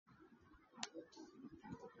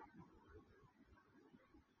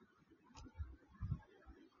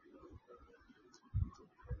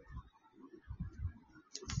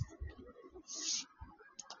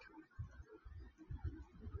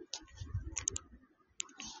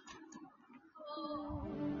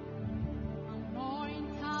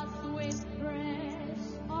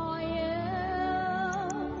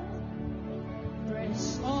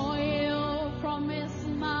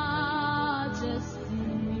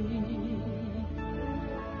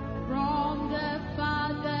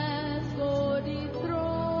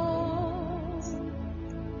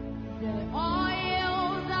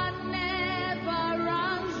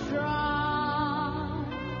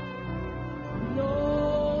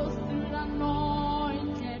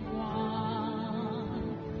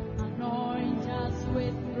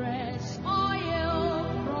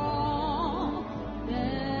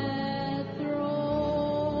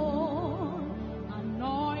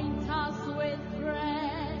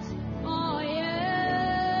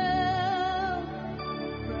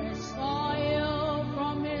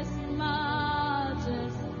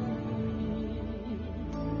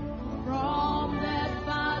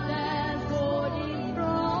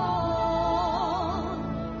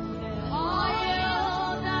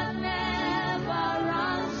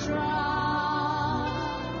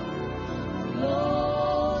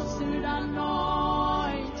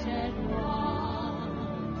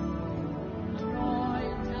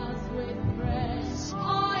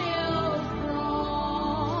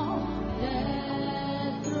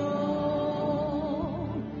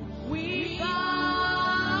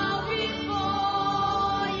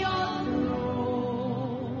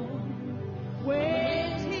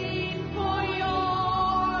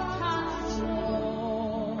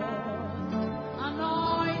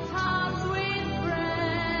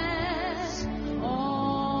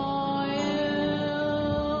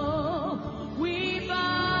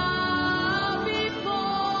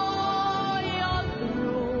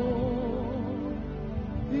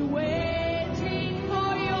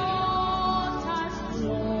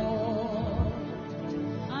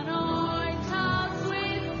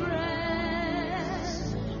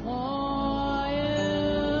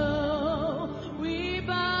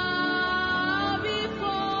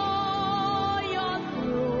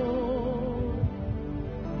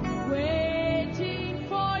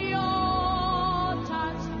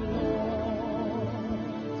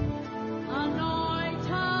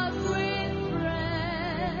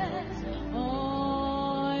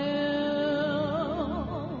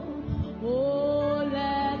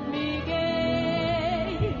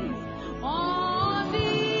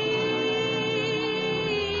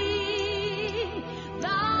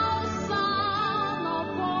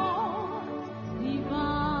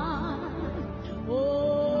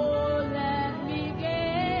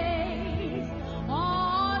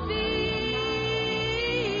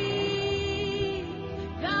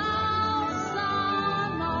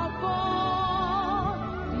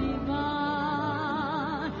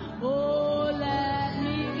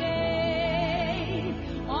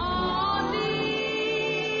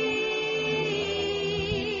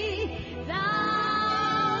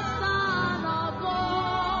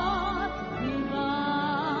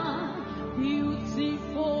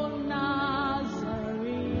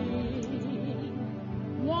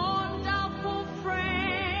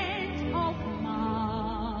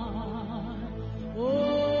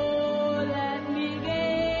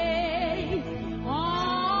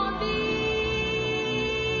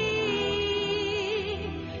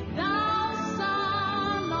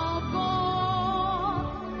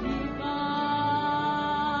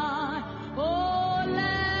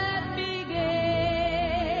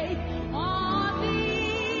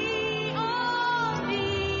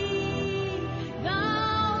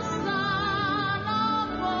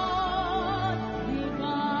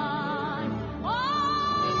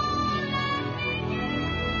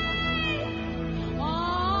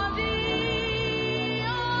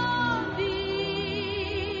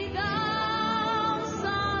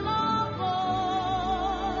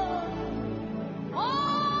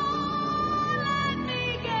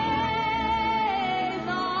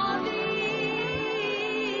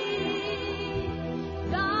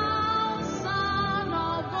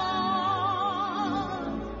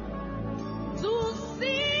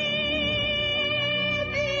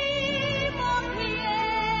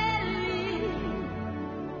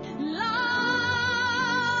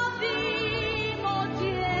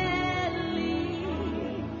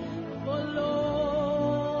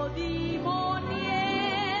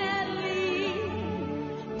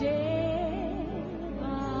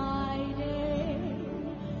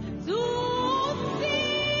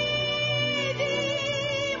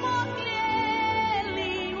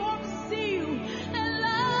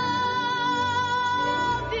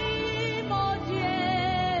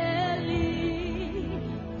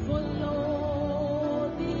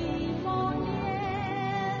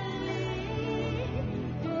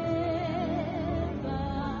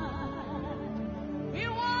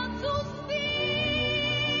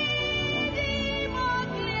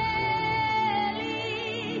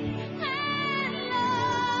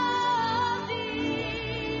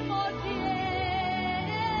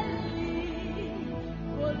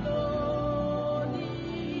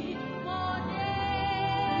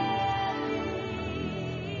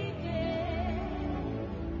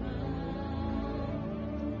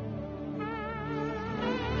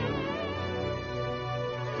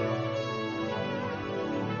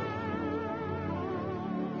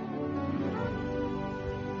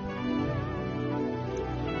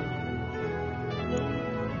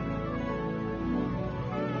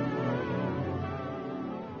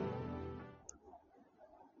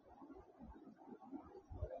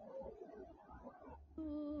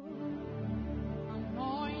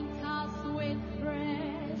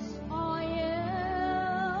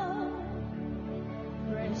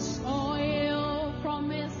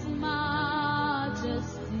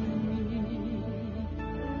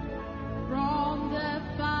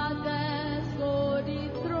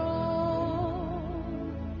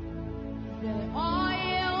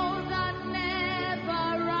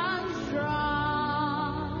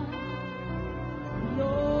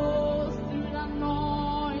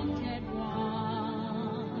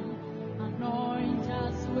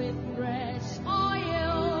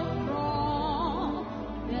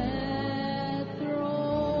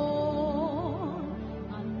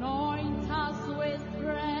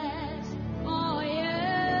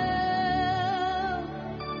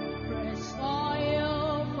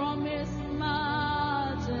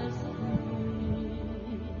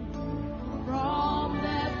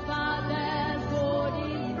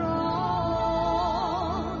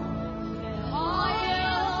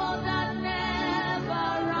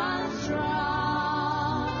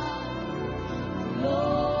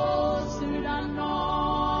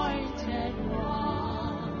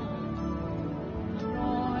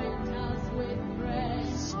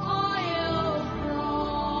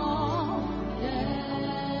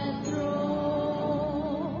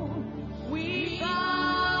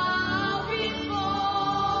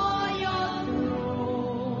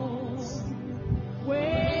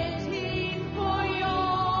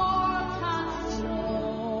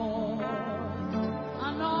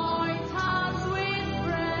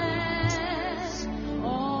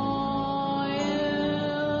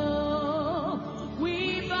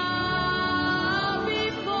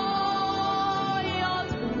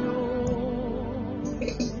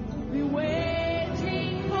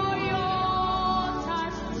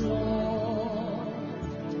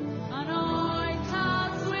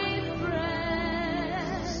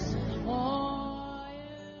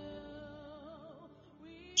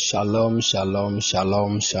Shalom, shalom,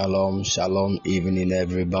 shalom, shalom, shalom, evening,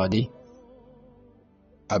 everybody.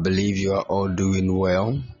 I believe you are all doing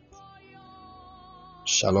well.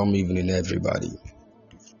 Shalom, evening, everybody.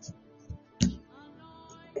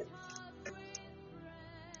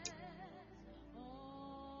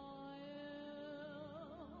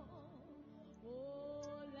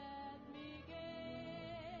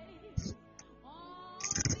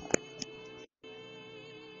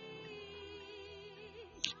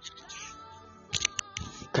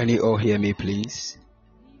 Can you all hear me, please?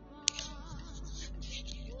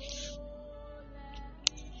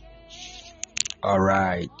 All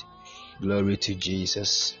right. Glory to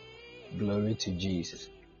Jesus. Glory to Jesus.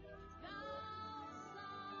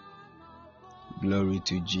 Glory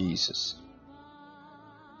to Jesus.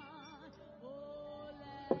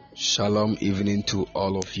 Shalom, evening to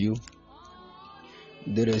all of you.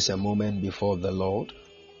 There is a moment before the Lord.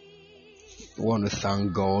 We want to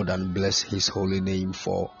thank God and bless His holy name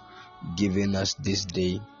for giving us this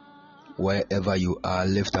day. Wherever you are,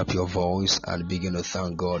 lift up your voice and begin to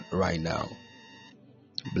thank God right now.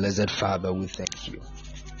 Blessed Father, we thank you.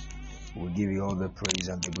 We give you all the praise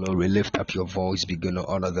and the glory. Lift up your voice, begin to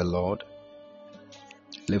honor the Lord.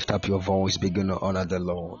 Lift up your voice, begin to honor the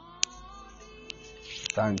Lord.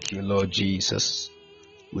 Thank you, Lord Jesus.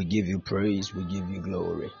 We give you praise, we give you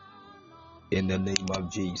glory. In the name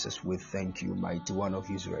of Jesus, we thank you, mighty one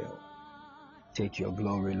of Israel. Take your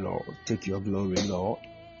glory, Lord. Take your glory, Lord.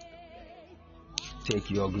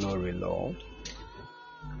 Take your glory, Lord.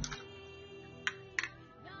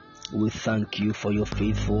 We thank you for your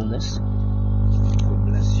faithfulness.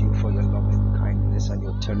 We bless you for your loving kindness and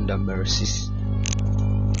your tender mercies.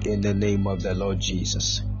 In the name of the Lord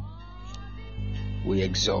Jesus, we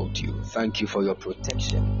exalt you. Thank you for your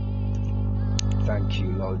protection. Thank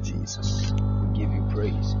you, Lord Jesus. We give you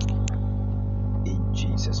praise. In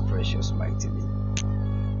Jesus' precious mighty name.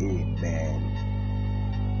 Amen.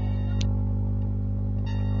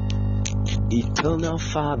 Eternal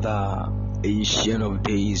Father, Ancient of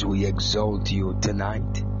Days, we exalt you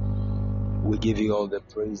tonight. We give you all the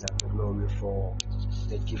praise and the glory for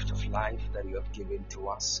the gift of life that you have given to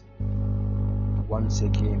us. Once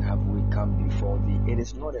again have we come before thee. It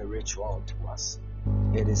is not a ritual to us.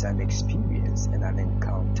 It is an experience and an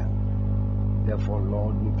encounter. Therefore,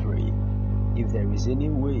 Lord, we pray, if there is any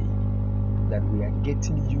way that we are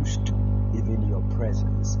getting used to even your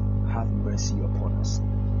presence, have mercy upon us.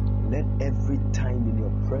 Let every time in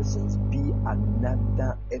your presence be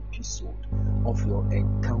another episode of your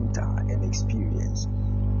encounter and experience.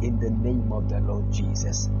 In the name of the Lord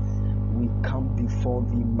Jesus, we come before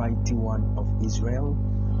the mighty one of Israel,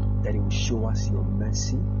 that it will show us your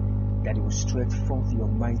mercy, that it will stretch forth your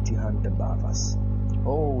mighty hand above us.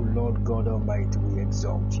 Oh Lord God Almighty, we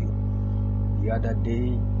exalt you. The other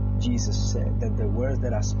day, Jesus said that the words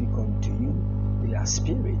that I speak unto you, they are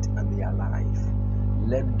spirit and they are life.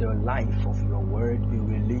 Let the life of your word be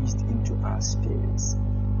released into our spirits.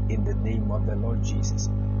 In the name of the Lord Jesus,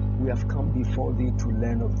 we have come before thee to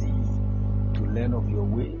learn of thee, to learn of your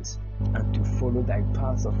ways, and to follow thy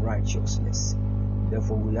paths of righteousness.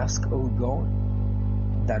 Therefore we ask, O God,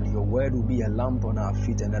 that your word will be a lamp on our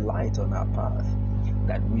feet and a light on our path,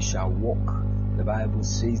 that we shall walk. The Bible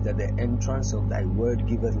says that the entrance of thy word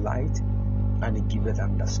giveth light, and it giveth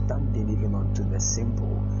understanding even unto the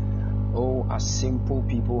simple. Oh, as simple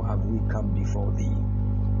people have we come before thee.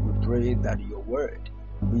 We pray that your word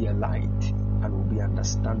will be a light and will be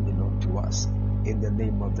understanding unto us. In the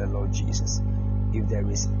name of the Lord Jesus. If there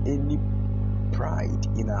is any pride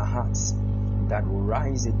in our hearts that will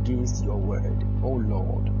rise against your word, oh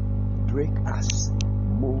Lord, break us,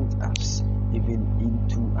 mold us even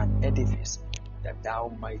into an edifice that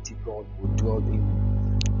thou, mighty God, will dwell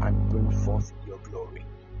in and bring forth your glory.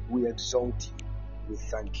 We exalt you. We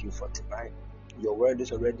thank you for tonight. Your word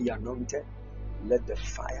is already anointed. Let the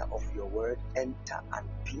fire of your word enter and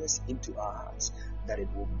pierce into our hearts, that it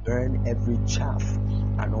will burn every chaff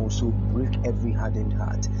and also break every hardened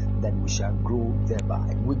heart, that we shall grow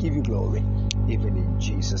thereby. We give you glory, even in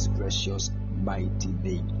Jesus' precious mighty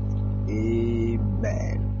name.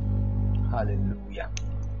 Amen. Hallelujah.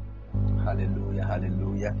 Hallelujah.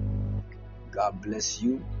 Hallelujah. God bless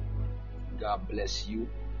you. God bless you.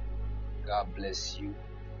 God bless you.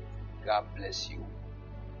 God bless you.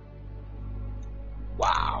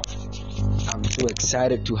 Wow. I'm so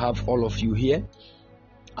excited to have all of you here.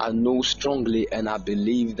 I know strongly and I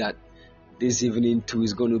believe that this evening too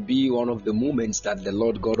is going to be one of the moments that the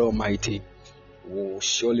Lord God Almighty will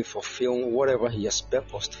surely fulfill whatever He has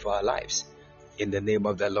purposed for our lives, in the name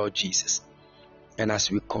of the Lord Jesus. And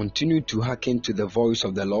as we continue to hearken to the voice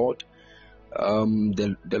of the Lord,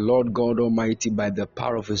 The Lord God Almighty, by the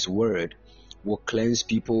power of His word, will cleanse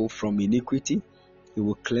people from iniquity. He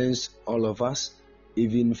will cleanse all of us,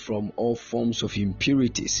 even from all forms of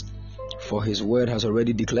impurities. For His word has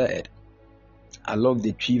already declared. I love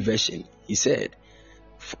the Tree version. He said,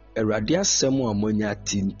 Awurade asɛm a moanya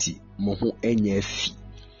tinti mo ho anya afi.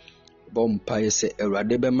 Bompae sɛ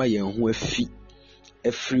Awurade bɛma yɛn ho afi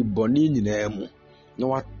ɛfiri bɔne nyinaa mu na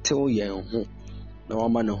watew yɛn ho na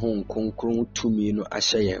wama ne ho nkronkron tumi no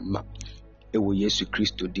ahyɛ yɛn ma ɛwɔ Yesu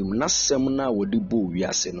Kristo dim. Na asɛm no a wɔde bɔ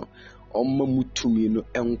wiase no ɔma mu tumi no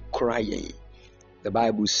ɛnkora yɛn. The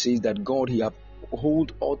Bible says that God, He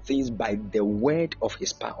uphold all things by the word of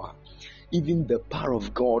His power. Even the power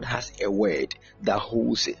of God has a word that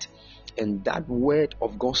holds it. And that word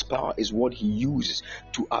of God's power is what He uses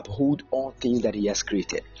to uphold all things that He has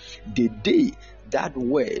created. The day that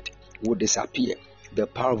word will disappear, the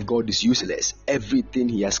power of God is useless. Everything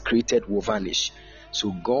He has created will vanish.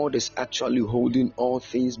 So God is actually holding all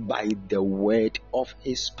things by the word of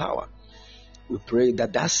His power. We pray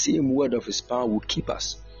that that same word of His power will keep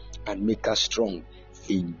us and make us strong.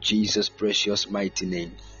 In Jesus' precious mighty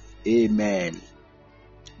name. Amen.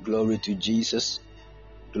 Glory to Jesus.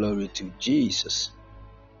 Glory to Jesus.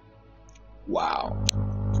 Wow.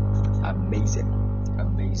 Amazing.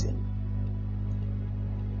 Amazing.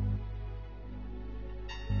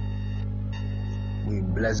 We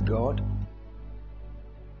bless God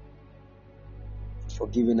for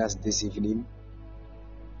giving us this evening.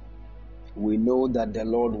 We know that the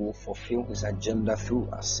Lord will fulfill His agenda through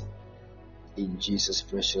us. In Jesus'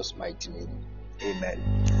 precious mighty name. Amen.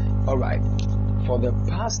 All right. For the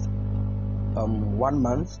past 1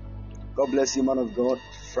 month, God bless you, man of God,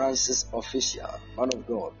 Francis Official, man of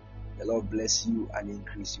God. The Lord bless you and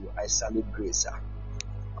increase you. I salute grace, sir.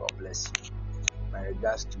 God bless you. My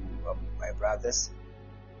regards to my brothers,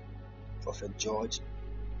 Prophet George,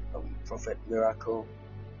 Prophet Miracle,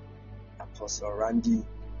 Apostle Randy.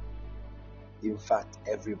 In fact,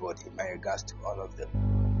 everybody. My regards to all of them.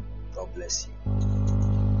 God bless you.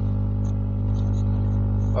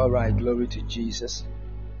 All right, glory to Jesus.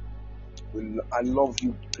 I love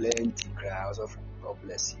you plenty, crowds of God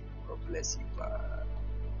bless you. God bless you.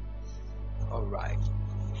 All right.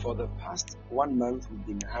 For the past 1 month, we've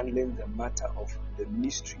been handling the matter of the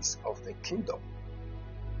mysteries of the kingdom,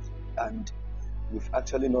 and we've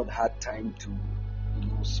actually not had time to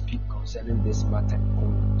speak concerning this matter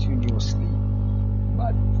continuously,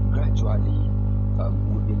 but gradually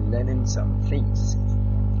we've been learning some things,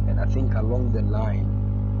 and I think along the line,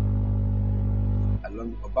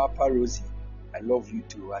 along Obapa Rosie, I love you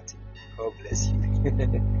too, Wati. God bless you.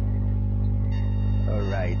 All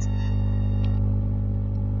right.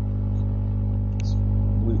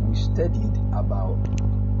 We studied about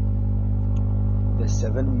the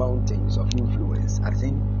 7 mountains of influence. I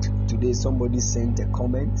think today somebody sent a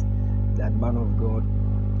comment that, man of God,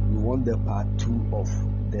 we want the part 2 of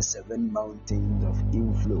the 7 mountains of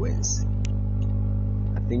influence.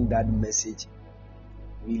 I think that message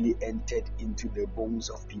really entered into the bones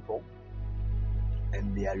of people,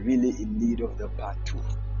 and they are really in need of the part 2.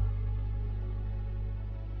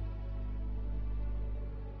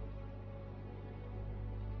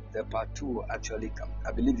 The part 2 will actually come.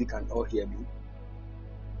 I believe you can all hear me.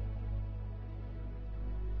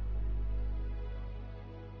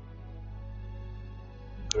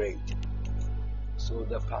 Great. So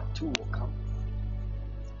the part 2 will come.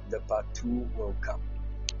 The part 2 will come.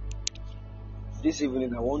 This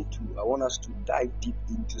evening I want us to dive deep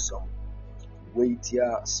into some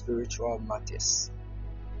weightier spiritual matters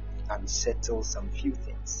and settle some few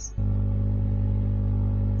things.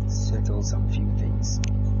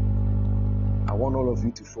 I want all of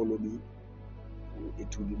you to follow me.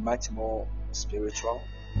 It will be much more spiritual,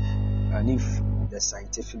 and if the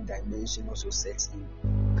scientific dimension also sets in,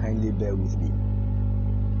 kindly bear with me,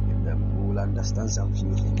 and we will understand some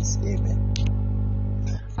few things. Amen.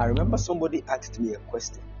 I remember somebody asked me a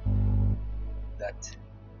question that,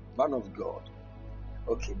 man of God,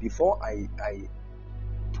 okay, before I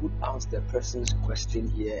put out the person's question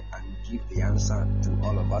here and give the answer to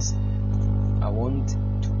all of us, I want to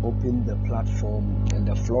open the platform and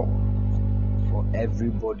the floor for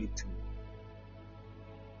everybody to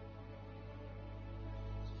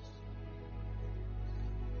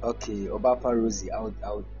Okay, Obapa Rosie, I'll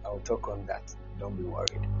talk on that. Don't be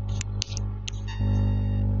worried.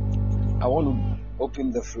 I want to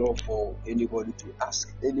open the floor for anybody to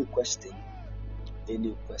ask any question that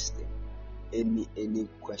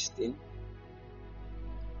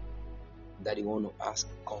you want to ask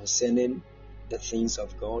concerning the things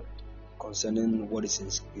of God, concerning what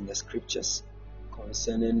is in the scriptures,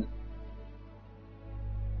 concerning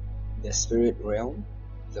the spirit realm,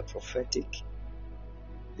 the prophetic,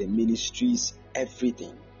 the ministries,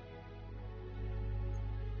 everything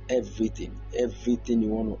you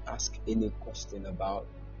want to ask any question about,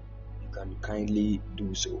 you can kindly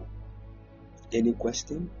do so. Any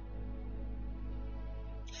question?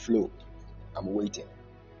 Flow. I'm waiting.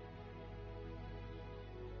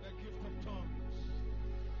 The gift of tongues.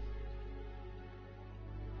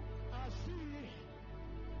 I see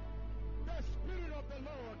the Spirit of the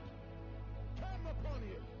Lord come upon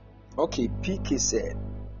you. Okay, PK said,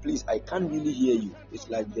 please, I can't really hear you. It's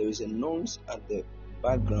like there is a noise at the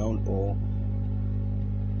background, or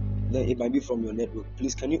then it might be from your network.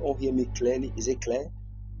 Please, can you all hear me clearly? Is it clear?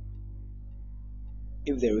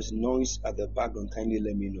 If there is noise at the background, kindly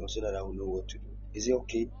let me know so that I will know what to do. Is it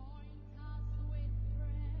okay?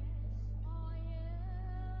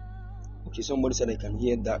 Okay, somebody said I can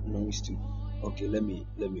hear that noise too. Okay, let me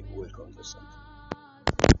work on this something.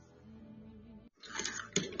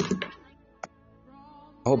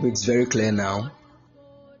 I hope it's very clear now.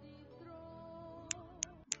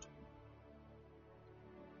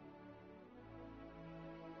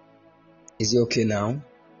 Is it okay now?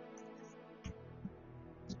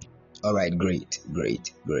 All right, great.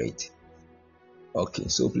 Okay,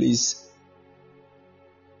 so please.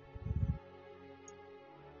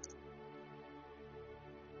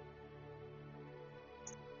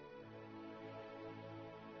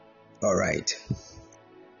 All right.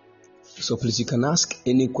 So please, you can ask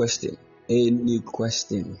any question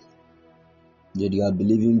that you are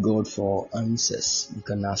believing God for answers. You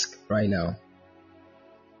can ask right now.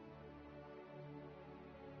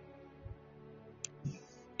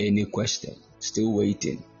 Any question? Still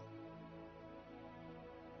waiting.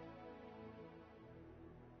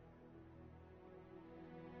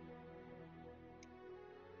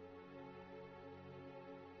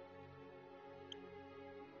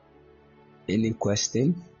 Any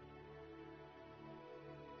question?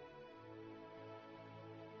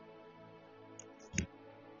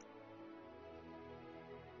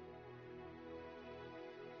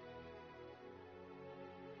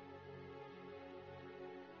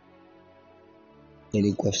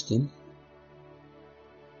 Any question?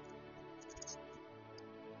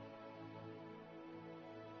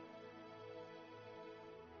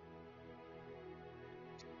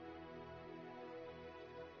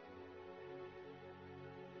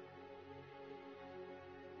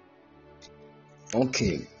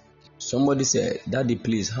 Okay. Somebody said, Daddy,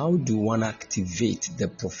 please, how do one activate the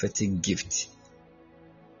prophetic gift?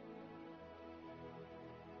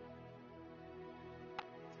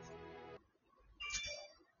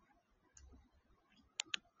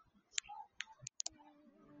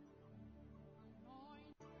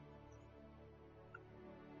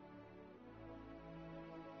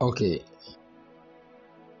 Okay.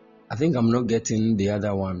 I think I'm not getting the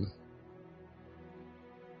other one.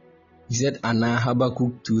 He said, Anna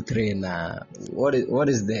Habakkuk 2:3. Nah. What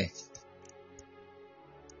is there?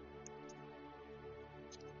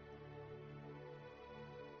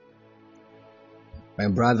 My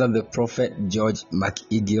brother, the prophet George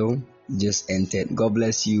McEagle, just entered. God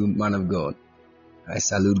bless you, man of God. I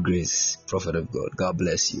salute grace, prophet of God. God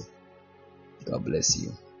bless you. God bless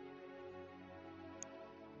you.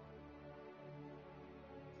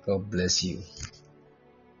 God bless you.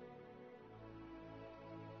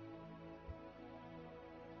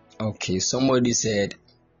 Okay, somebody said,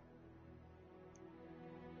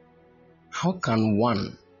 how can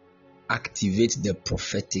one activate the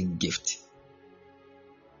prophetic gift?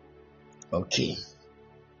 Okay.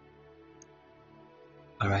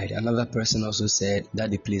 All right. Another person also said,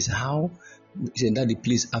 Daddy, please, Daddy,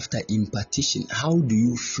 please, after impartition, how do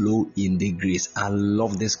you flow in the grace? I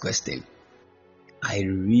love this question. I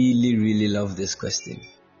really love this question.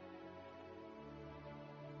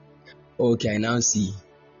 Okay, I now see.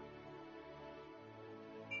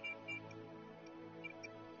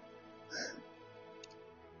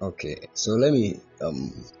 Okay, so let me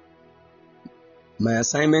my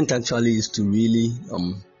assignment actually is to really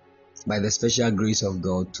by the special grace of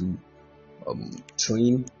God to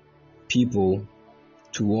train people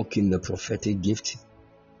to walk in the prophetic gift.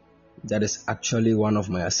 That is actually one of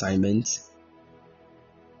my assignments,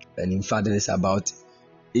 and in fact it is about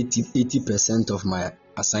 80% of my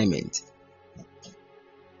assignment.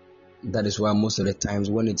 That is why most of the times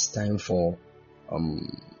when it's time for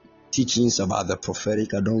teachings about the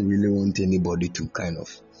prophetic, I don't really want anybody to kind of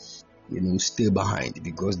stay behind,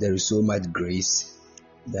 because there is so much grace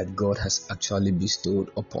that God has actually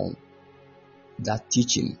bestowed upon that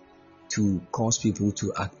teaching to cause people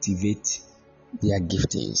to activate their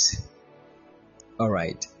giftings. All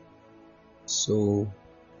right, so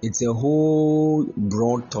It's a whole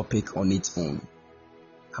broad topic on its own.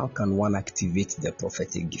 How can one activate the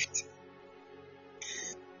prophetic gift?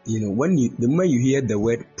 The moment you hear the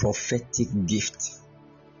word prophetic gift,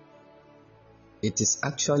 it is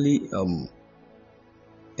actually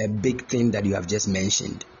a big thing that you have just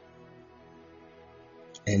mentioned,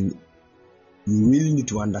 and you really need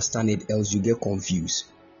to understand it, else you get confused.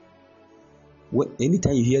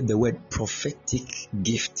 Anytime you hear the word prophetic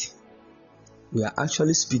gift, we are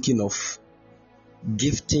actually speaking of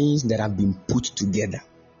giftings that have been put together.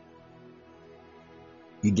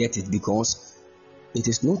 You get it? Because it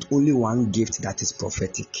is not only one gift that is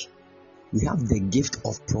prophetic. We have the gift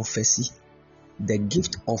of prophecy, the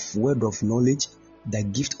gift of word of knowledge, the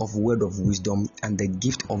gift of word of wisdom, and the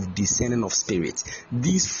gift of discerning of spirits.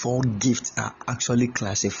 These 4 gifts are actually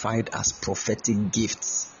classified as prophetic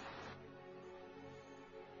gifts.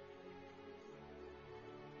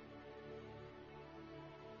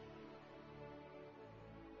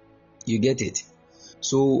 You get it?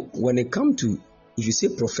 So when it comes to, if you say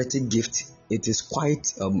prophetic gift, it is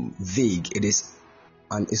quite vague.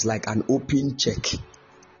 It's like an open check.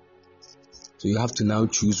 So you have to now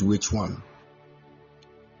choose which one.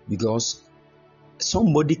 Because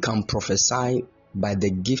somebody can prophesy by the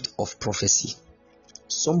gift of prophecy.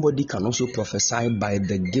 Somebody can also prophesy by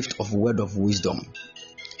the gift of word of wisdom.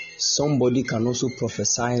 Somebody can also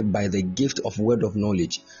prophesy by the gift of word of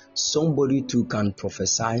knowledge. Somebody too can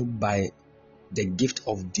prophesy by the gift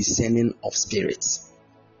of discerning of spirits.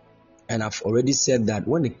 And I've already said that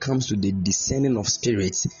when it comes to the discerning of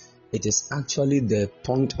spirits, it is actually the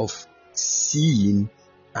point of seeing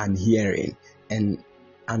and hearing and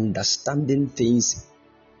understanding things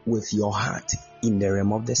with your heart in the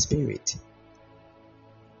realm of the spirit.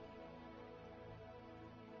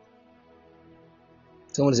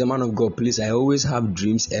 Someone is a man of God, please. I always have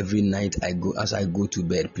dreams every night as I go to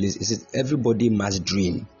bed. Please, is it everybody must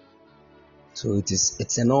dream? So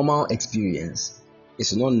it's a normal experience.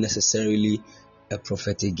 It's not necessarily a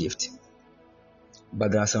prophetic gift.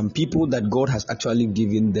 But there are some people that God has actually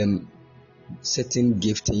given them certain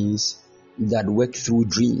giftings that work through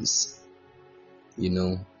dreams.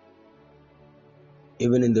 Even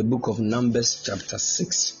in the book of Numbers chapter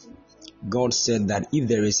 6, God said that if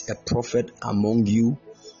there is a prophet among you,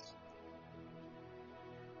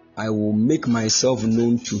 I will make myself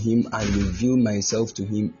known to him and reveal myself to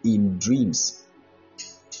him in dreams,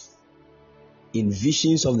 in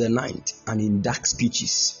visions of the night, and in dark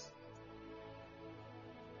speeches.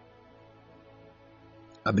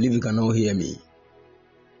 I believe you can all hear me.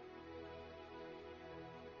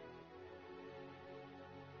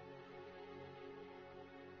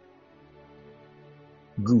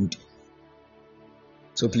 Good.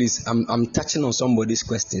 So please, I'm touching on somebody's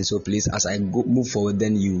question. So please, as I move forward,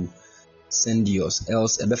 then you send yours.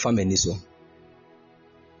 Else,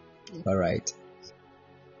 all right.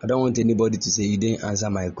 I don't want anybody to say you didn't answer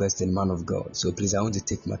my question, man of God. So please, I want to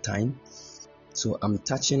take my time. So I'm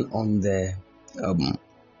touching on the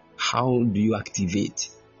how do you activate?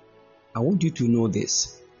 I want you to know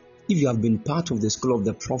this. If you have been part of the school of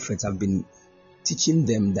the prophets, I've been teaching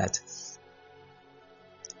them that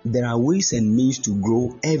there are ways and means to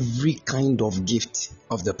grow every kind of gift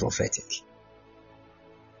of the prophetic.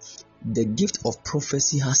 The gift of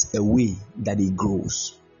prophecy has a way that it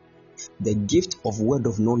grows. The gift of word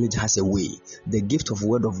of knowledge has a way. The gift of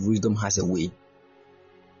word of wisdom has a way.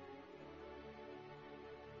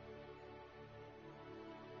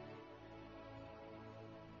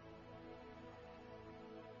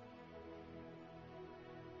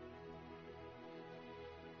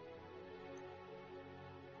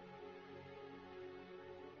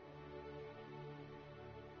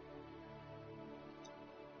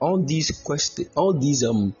 All these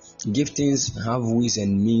giftings have ways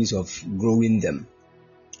and means of growing them.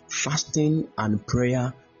 Fasting and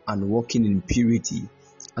prayer and walking in purity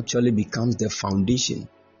actually becomes the foundation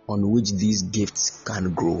on which these gifts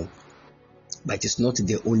can grow. But it's not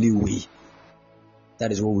the only way.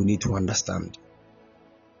 That is what we need to understand.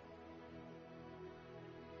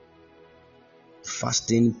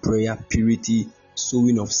 Fasting, prayer, purity,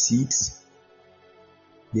 sowing of seeds,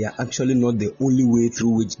 they are actually not the only way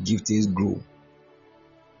through which giftings grow.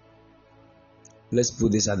 Let's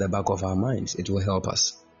put this at the back of our minds. It will help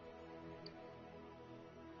us.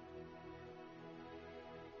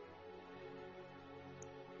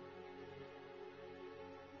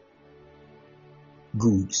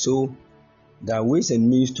 Good. So there are ways and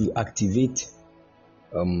means to activate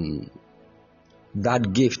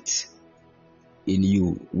that gift in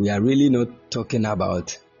you. We are really not talking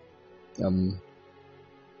about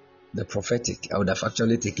the prophetic, I would have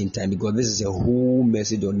actually taken time because this is a whole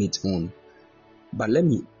message on its own. But let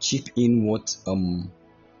me chip in what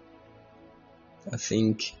I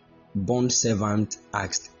think bond servant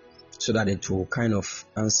asked, so that it will kind of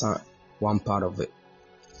answer one part of it.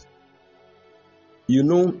 You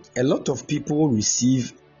know, a lot of people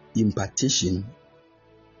receive impartation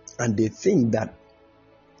and they think that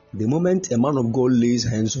the moment a man of God lays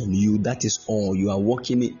hands on you, that is all. You are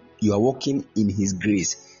walking in his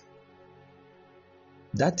grace.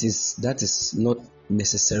 That is not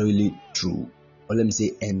necessarily true. Or let me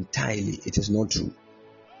say entirely, it is not true.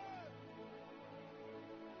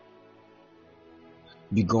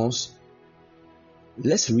 Because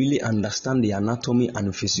let's really understand the anatomy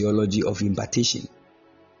and physiology of impartation.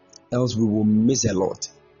 Else we will miss a lot.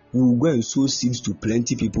 We will go and sow seeds to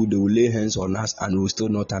plenty people, they will lay hands on us and we will still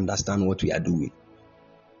not understand what we are doing.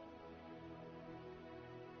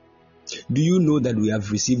 Do you know that we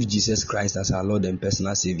have received Jesus Christ as our Lord and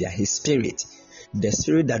personal Savior? His Spirit, the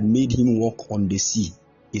Spirit that made him walk on the sea,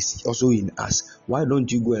 is also in us. Why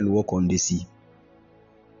don't you go and walk on the sea?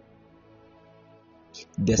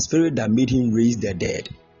 The Spirit that made him raise the dead.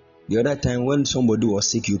 The other time when somebody was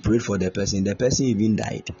sick, you prayed for the person even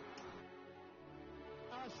died.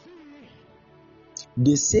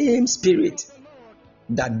 The same Spirit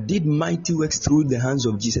that did mighty works through the hands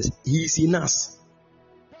of Jesus, he is in us.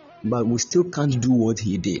 But we still can't do what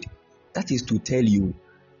he did. That is to tell you,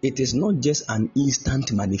 it is not just an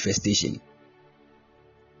instant manifestation.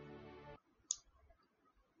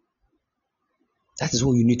 That is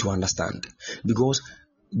what you need to understand. Because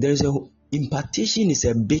impartation is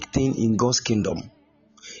a big thing in God's kingdom.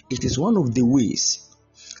 It is one of the ways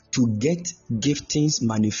to get giftings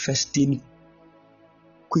manifesting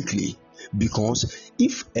quickly. Because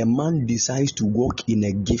if a man decides to walk in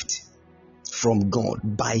a gift from God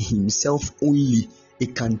by himself only,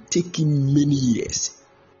 it can take him many years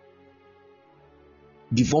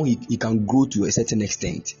before he can grow to a certain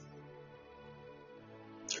extent.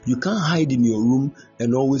 You can't hide in your room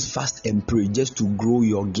and always fast and pray just to grow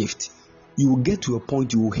your gift. You will get to a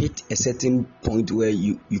point, you will hit a certain point where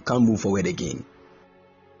you can't move forward again.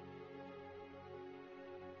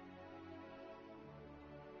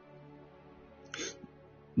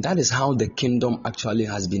 That is how the kingdom actually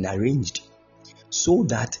has been arranged. So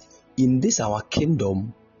that in this our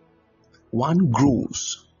kingdom, one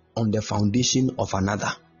grows on the foundation of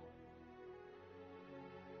another.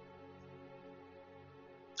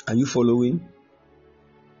 Are you following?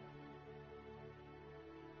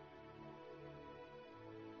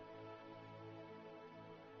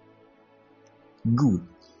 Good.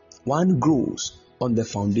 One grows on the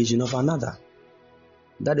foundation of another.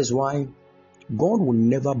 That is why God will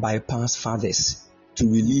never bypass fathers to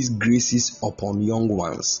release graces upon young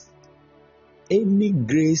ones. Any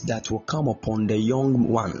grace that will come upon the young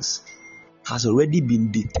ones has already been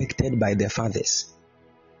detected by the fathers.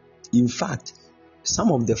 In fact,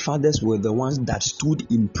 some of the fathers were the ones that stood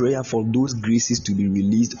in prayer for those graces to be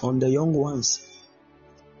released on the young ones.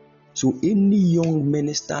 So any young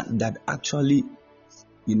minister that actually,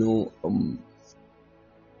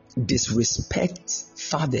 disrespects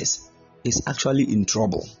fathers is actually in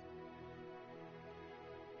trouble.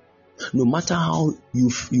 No matter how you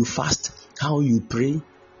fast, how you pray,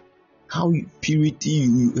 how purity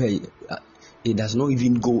it does not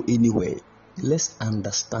even go anywhere. Let's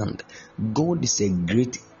understand, God is a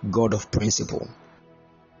great God of principle,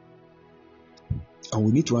 and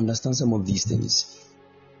we need to understand some of these things.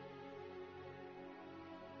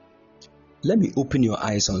 Let me open your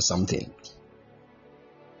eyes on something.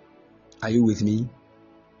 Are you with me?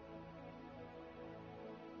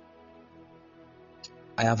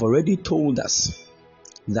 I have already told us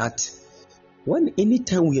that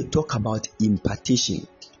anytime we talk about impartation,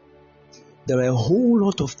 there are a whole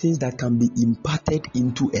lot of things that can be imparted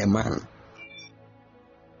into a man.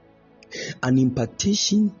 An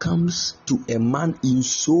impartation comes to a man in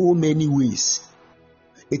so many ways.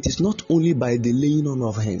 It is not only by the laying on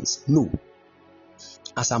of hands. No.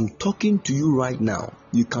 As I'm talking to you right now,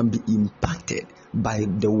 you can be impacted by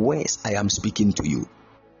the words I am speaking to you.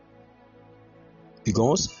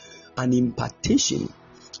 Because an impartation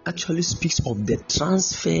actually speaks of the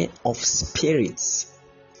transfer of spirits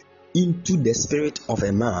into the spirit of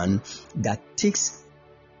a man that takes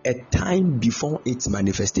a time before its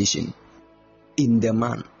manifestation in the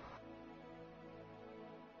man.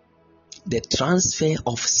 The transfer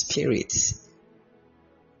of spirits.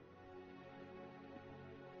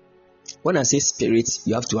 When I say spirits,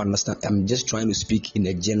 you have to understand, I'm just trying to speak in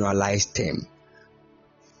a generalized term.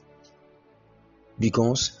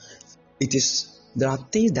 Because it is There are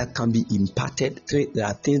things that can be imparted, there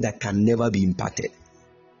are things that can never be imparted.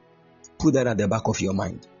 Put that at the back of your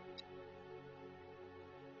mind.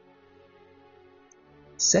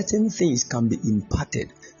 Certain things can be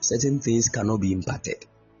imparted, certain things cannot be imparted.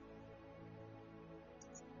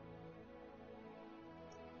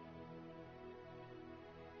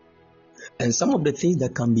 And some of the things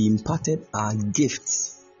that can be imparted are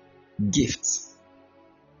gifts. Gifts.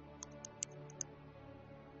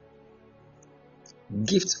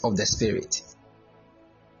 Gifts of the Spirit.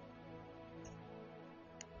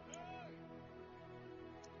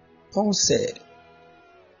 Paul said,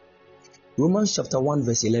 Romans chapter 1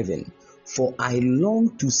 verse 11, for I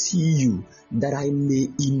long to see you, that I may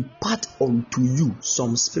impart unto you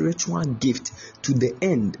some spiritual gift, to the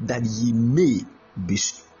end that ye may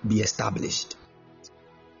be established.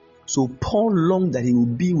 So Paul longed that he will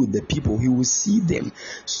be with the people, he will see them,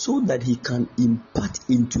 so that he can impart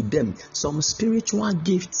into them some spiritual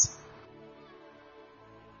gifts.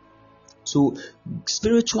 So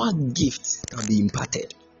spiritual gifts can be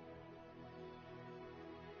imparted.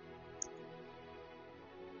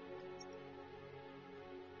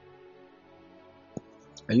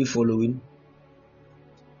 Are you following?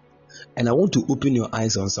 And I want to open your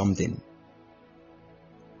eyes on something.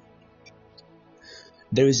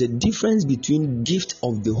 There is a difference between gift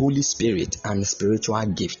of the Holy Spirit and spiritual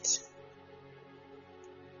gift.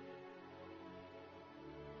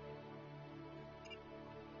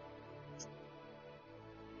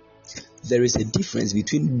 There is a difference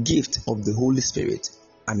between gift of the Holy Spirit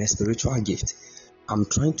and a spiritual gift. I'm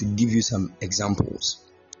trying to give you some examples.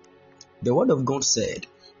 The Word of God said,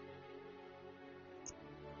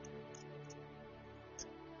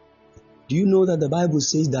 do you know that the Bible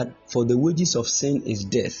says that for the wages of sin is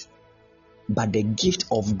death, but the gift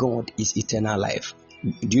of God is eternal life?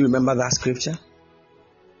 Do you remember that scripture?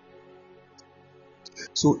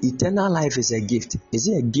 So eternal life is a gift. Is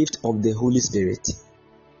it a gift of the Holy Spirit?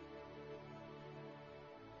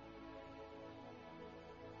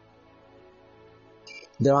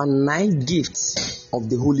 There are 9 gifts of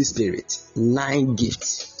the Holy Spirit. 9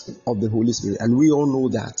 gifts of the Holy Spirit. And we all know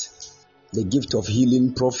that. The gift of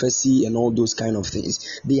healing, prophecy, and all those kind of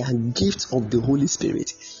things. They are gifts of the Holy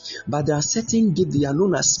Spirit. But there are certain gifts, they are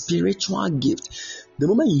known as spiritual gifts. The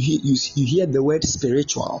moment you hear the word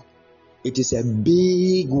spiritual, it is a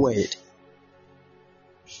big word.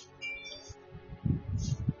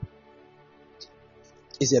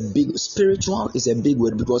 Spiritual is a big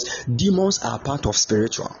word, because demons are part of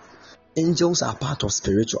spiritual. Angels are part of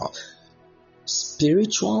spiritual.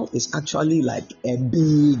 Spiritual is actually like a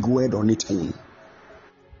big word on its own.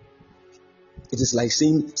 It is like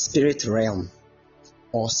saying spirit realm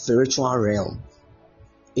or spiritual realm.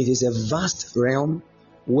 It is a vast realm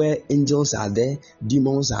where angels are there,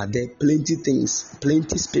 demons are there, plenty things,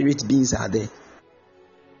 plenty spirit beings are there.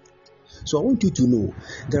 So I want you to know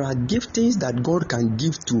there are giftings that God can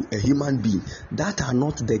give to a human being that are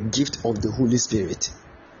not the gift of the Holy Spirit.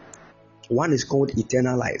 One is called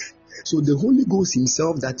eternal life. So the Holy Ghost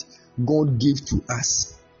himself that God gave to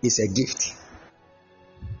us is a gift.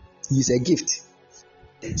 He is a gift.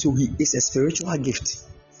 So he is a spiritual gift.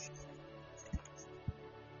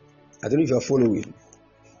 I don't know if you are following.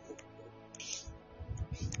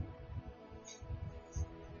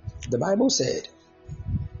 The Bible said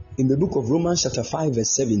in the book of Romans chapter 5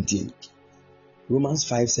 verse 17, Romans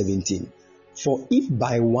 5:17, for if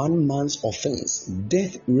by one man's offense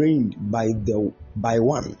death reigned by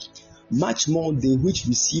one, much more they which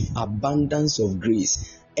receive abundance of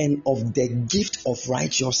grace and of the gift of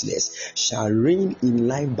righteousness shall reign in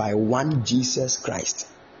life by one Jesus Christ.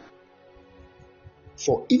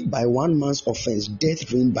 For if by one man's offense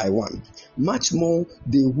death reigned by one, much more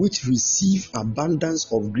they which receive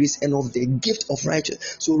abundance of grace and of the gift of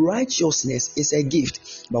righteousness. So righteousness is a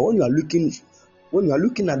gift. But when you are looking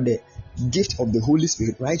at the gift of the Holy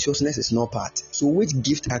Spirit, righteousness is not part. So which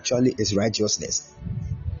gift actually is righteousness?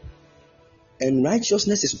 And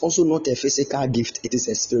righteousness is also not a physical gift, it is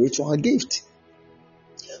a spiritual gift.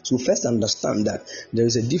 So first understand that there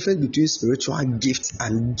is a difference between spiritual gifts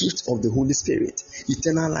and gifts of the Holy Spirit.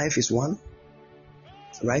 Eternal life is one,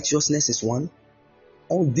 righteousness is one.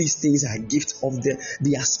 All these things are gifts of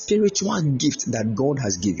they are spiritual gifts that God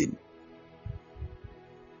has given.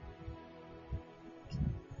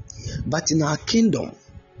 But in our kingdom,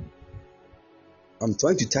 I'm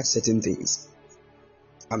trying to touch certain things.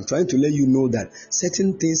 I'm trying to let you know that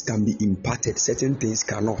certain things can be imparted, certain things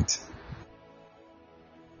cannot.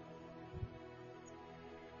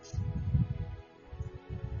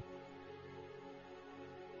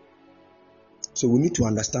 So we need to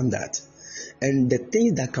understand that. And the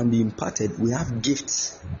things that can be imparted, we have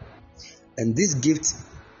gifts. And these gifts,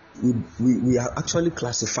 we are actually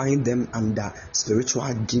classifying them under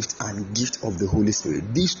spiritual gift and gift of the Holy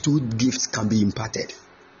Spirit. These two gifts can be imparted.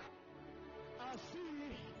 I see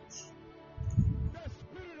the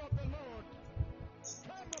Spirit of the Lord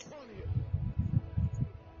come upon you.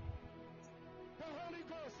 The Holy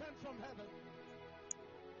Ghost sent from heaven.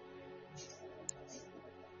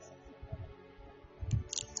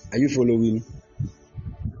 Are you following?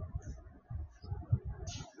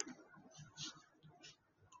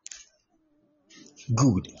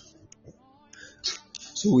 Good.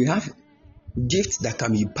 So we have gifts that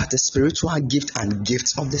can be imparted, spiritual gift and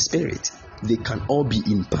gifts of the Spirit. They can all be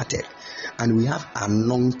imparted. And we have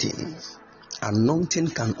anointing. Anointing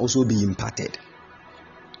can also be imparted.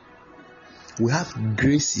 We have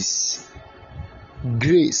graces.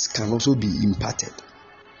 Grace can also be imparted.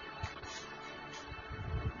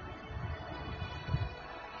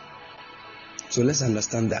 So let's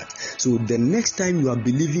understand that. So the next time you are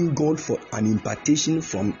believing God for an impartation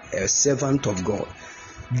from a servant of God,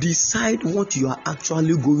 decide what you are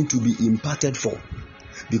actually going to be imparted for,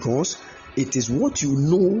 because it is what you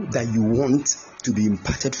know that you want to be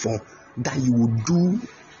imparted for that you will do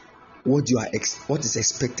what is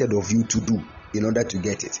expected of you to do in order to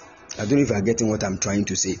get it. I don't know if you are getting what I'm trying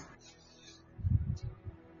to say.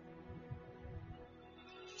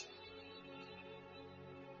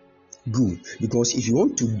 Good, because if you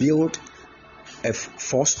want to build a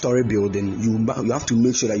 4-story building, you have to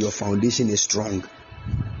make sure that your foundation is strong.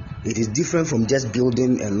 It is different from just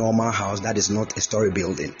building a normal house that is not a story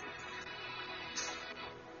building.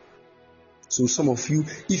 So some of you,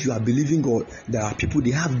 if you are believing God, there are people,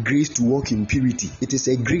 they have grace to walk in purity. It is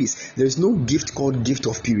a grace. There is no gift called gift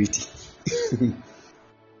of purity.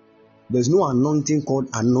 There's no anointing called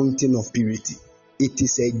anointing of purity. It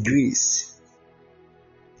is a grace.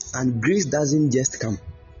 And grace doesn't just come.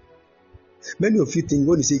 Many of you think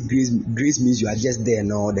when you say grace means you are just there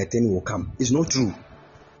and all the thing will come. It's not true.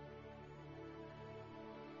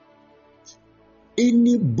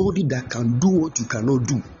 Anybody that can do what you cannot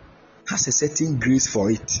do has a certain grace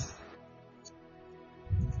for it.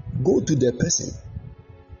 Go to the person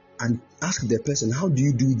and ask the person, how do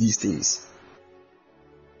you do these things?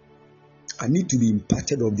 I need to be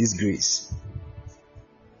imparted of this grace.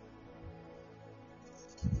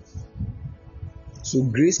 So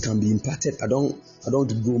grace can be imparted. I don't want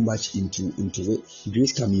to go much into it.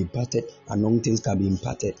 Grace can be imparted, anointings can be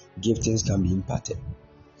imparted, giftings can be imparted.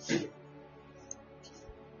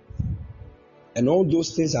 And all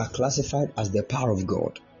those things are classified as the power of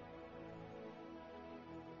God.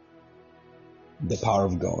 The power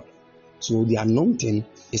of God. So the anointing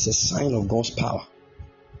is a sign of God's power.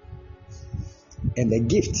 And the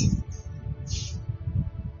gift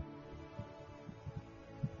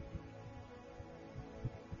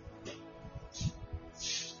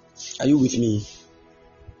are you with me?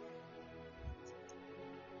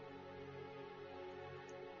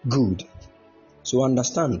 Good. So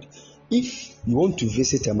understand, if you want to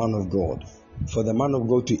visit a man of God, for the man of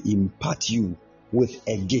God to impart you with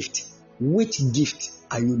a gift, which gift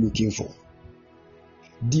are you looking for?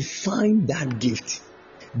 Define that gift.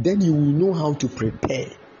 Then you will know how to prepare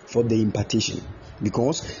for the impartation.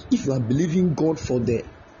 Because if you are believing God for the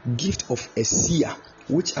gift of a seer,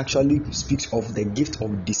 which actually speaks of the gift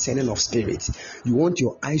of discerning of spirits, you want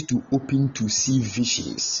your eyes to open to see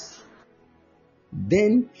visions.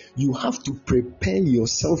 Then you have to prepare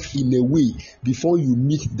yourself in a way before you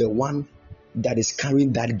meet the one that is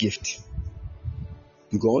carrying that gift.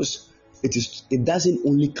 Because it doesn't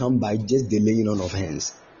only come by just the laying on of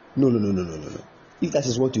hands. No. If that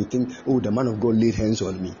is what you think, oh, the man of God laid hands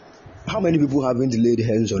on me. How many people haven't laid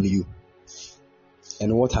hands on you?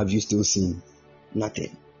 And what have you still seen?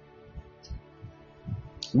 Nothing.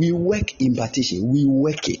 We work impartation. We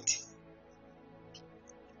work it.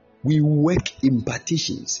 We work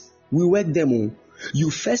impartations. We work them. You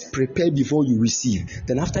first prepare before you receive.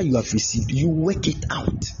 Then after you have received, you work it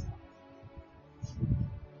out.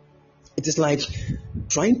 It is like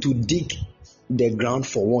trying to dig the ground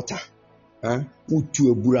for water.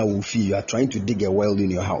 You are trying to dig a well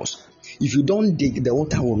in your house. If you don't dig, the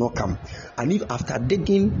water will not come. And if after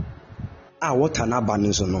digging water na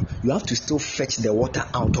balance, you have to still fetch the water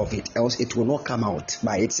out of it, else it will not come out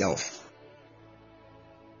by itself.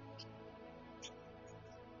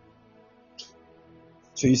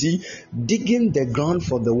 So you see, digging the ground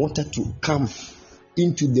for the water to come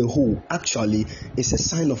into the hole actually is a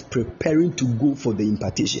sign of preparing to go for the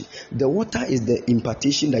impartation. The water is the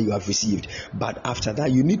impartation that you have received, but after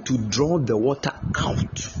that you need to draw the water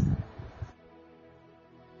out.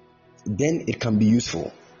 then it can be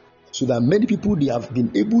useful. So that many people, they have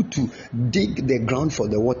been able to dig the ground for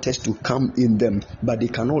the waters to come in them, but they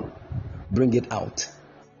cannot bring it out.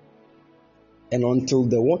 And until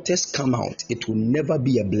the waters come out, it will never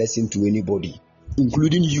be a blessing to anybody,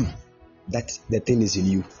 including you, that the thing is in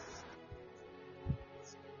you.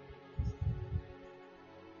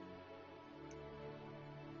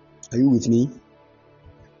 Are you with me?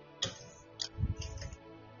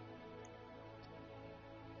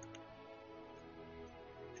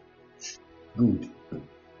 Good.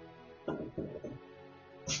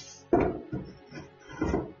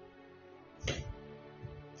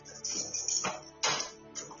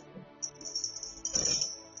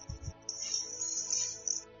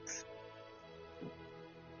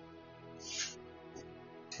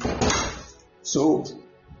 So,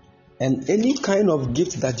 and any kind of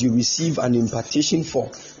gift that you receive an impartation for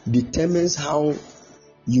determines how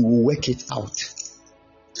you will work it out.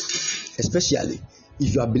 Especially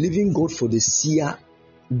if you are believing God for the seer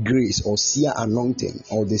grace or seer anointing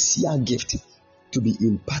or the seer gift to be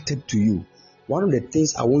imparted to you. One of the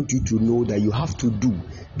things I want you to know that you have to do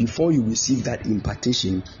before you receive that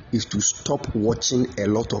impartation is to stop watching a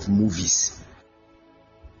lot of movies.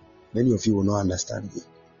 Many of you will not understand me.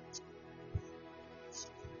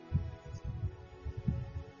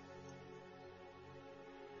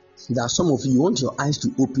 There are some of you want your eyes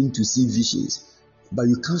to open to see visions, but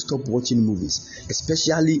you can't stop watching movies,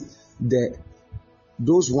 especially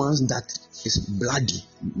those ones that is bloody,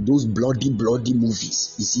 those bloody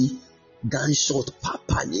movies. You see, gunshot,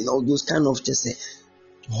 papa, those kind of just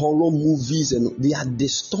horror movies, and they are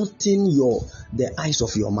distorting the eyes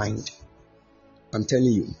of your mind. I'm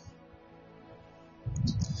telling you.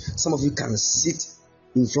 Some of you can sit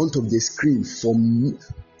in front of the screen for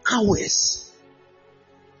hours.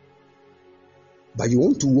 But you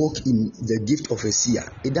want to walk in the gift of a seer.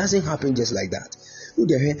 It doesn't happen just like that.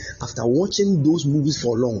 After watching those movies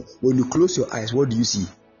for long, when you close your eyes, what do you see?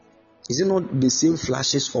 Is it not the same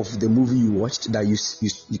flashes of the movie you watched that you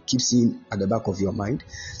keep seeing at the back of your mind?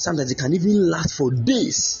 Sometimes it can even last for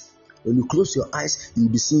days. When you close your eyes, you'll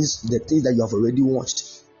be seeing the things that you have already watched.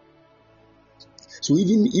 So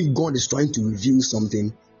even if God is trying to reveal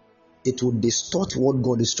something, it will distort what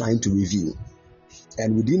God is trying to reveal.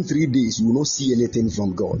 And within 3 days, you will not see anything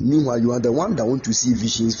from God. Meanwhile, you are the one that want to see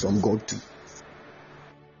visions from God too.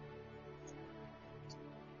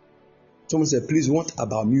 Someone said, please, what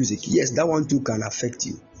about music? Yes, that one too can affect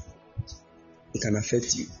you. It can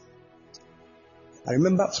affect you. I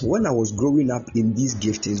remember when I was growing up in these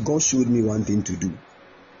giftings, God showed me one thing to do.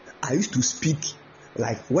 I used to speak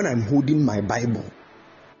like when I'm holding my Bible,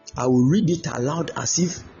 I will read it aloud as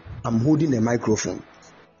if I'm holding a microphone.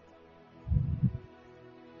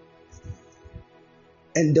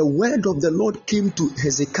 And the word of the Lord came to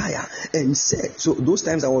Hezekiah and said, so those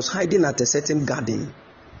times I was hiding at a certain garden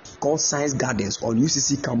called Science Gardens on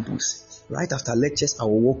UCC campus. Right after lectures, I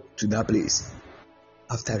will walk to that place.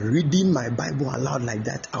 After reading my Bible aloud like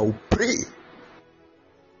that, I will pray.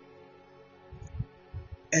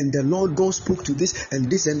 And the Lord God spoke to this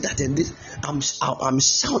and this and that and this.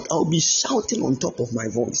 I'll be shouting on top of my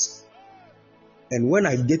voice. And when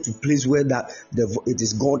I get to a place where it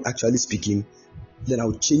is God actually speaking, then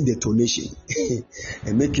I'll change the tonation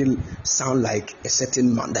and make it sound like a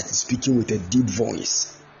certain man that is speaking with a deep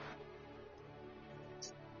voice.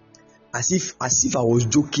 As if I was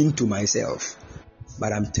joking to myself.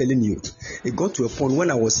 But I'm telling you, it got to a point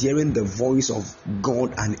when I was hearing the voice of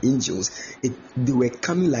God and angels, they were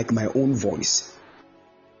coming like my own voice.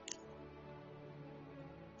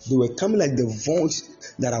 They were coming like the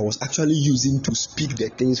voice that I was actually using to speak the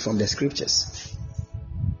things from the scriptures.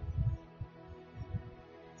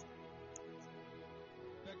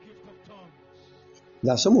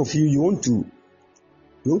 Now, some of you, you want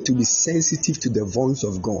to be sensitive to the voice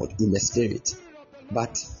of God in the spirit,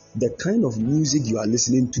 but the kind of music you are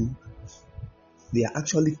listening to, they are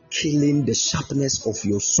actually killing the sharpness of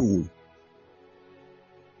your soul.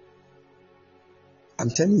 I'm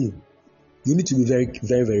telling you, you need to be very,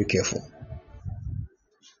 very, very careful.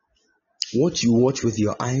 What you watch with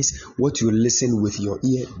your eyes, what you listen with your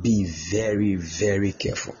ear, be very, very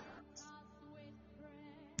careful.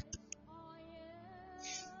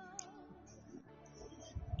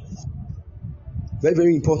 Very,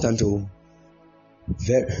 very important.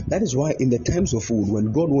 That is why in the times of old,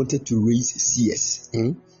 when God wanted to raise seers,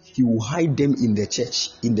 He will hide them in the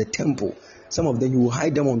church, in the temple. Some of them He will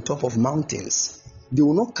hide them on top of mountains. They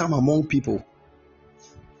will not come among people.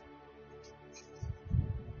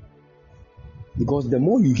 Because the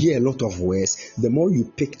more you hear a lot of words, the more you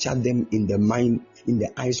picture them in the mind, in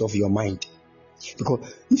the eyes of your mind.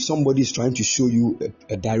 Because if somebody is trying to show you,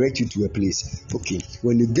 direct you to a place, okay,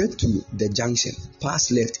 when you get to the junction,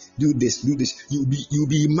 pass left, do this, you'll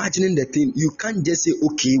be imagining the thing. You can't just say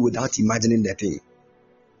okay without imagining the thing.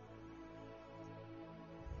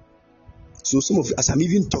 So some of you, as I'm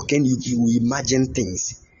even talking, you will imagine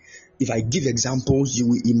things. If I give examples, you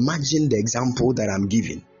will imagine the example that I'm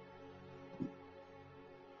giving.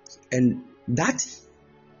 And that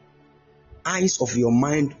eyes of your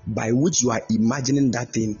mind by which you are imagining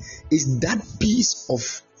that thing is that piece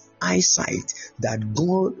of eyesight that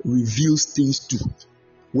God reveals things to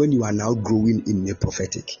when you are now growing in the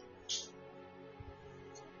prophetic.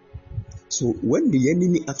 So when the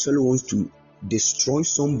enemy actually wants to destroy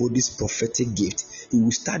somebody's prophetic gift, he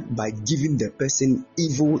will start by giving the person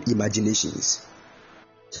evil imaginations.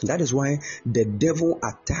 That is why the devil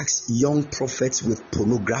attacks young prophets with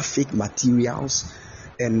pornographic materials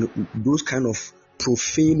and those kind of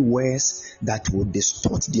profane words that will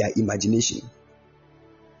distort their imagination.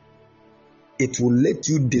 It will let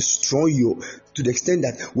you destroy your, to the extent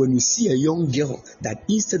that when you see a young girl, that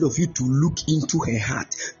instead of you to look into her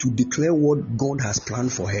heart to declare what God has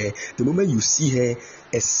planned for her, the moment you see her,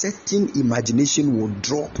 a certain imagination will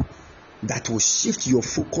drop that will shift your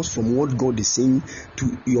focus from what God is saying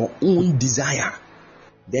to your own desire.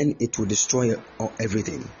 Then it will destroy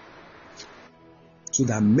everything. So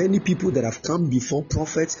there are many people that have come before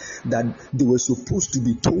prophets that they were supposed to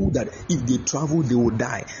be told that if they travel they will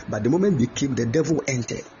die, but the moment they came, the devil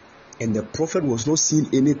entered, and the prophet was not seeing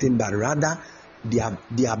anything but rather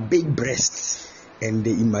their big breasts, and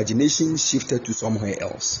the imagination shifted to somewhere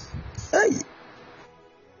else. Hey,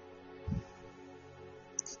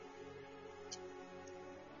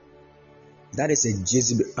 that is a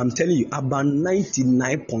Jezebel. I'm telling you, about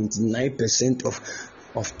 99.9%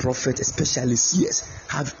 of prophets, especially seers,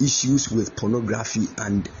 have issues with pornography,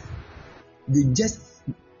 and they just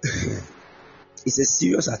it's a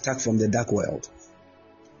serious attack from the dark world.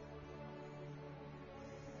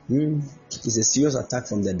 It's a serious attack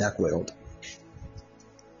from the dark world.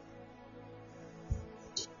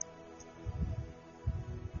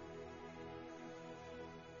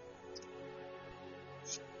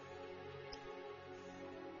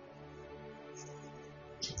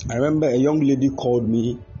 I remember a young lady called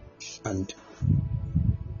me, and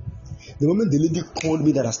the moment the lady called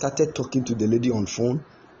me that I started talking to the lady on phone,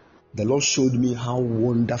 the Lord showed me how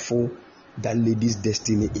wonderful that lady's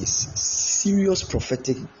destiny is. Serious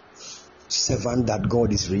prophetic servant that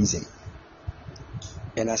God is raising.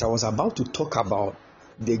 And as I was about to talk about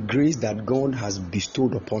the grace that God has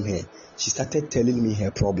bestowed upon her, she started telling me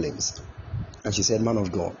her problems. And she said, "Man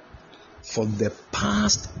of God, for the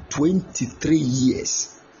past 23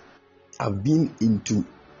 years, I've been into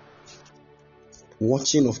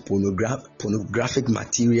watching of pornographic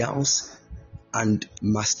materials and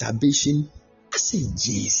masturbation." I said,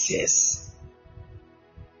 Jesus,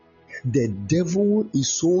 the devil is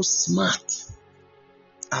so smart.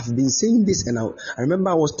 I've been saying this, and I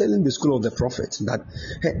remember I was telling the school of the prophet that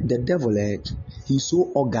the devil, he's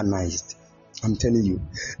so organized. I'm telling you,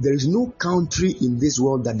 there is no country in this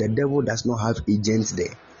world that the devil does not have agents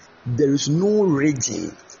there. There is no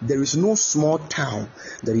region, there is no small town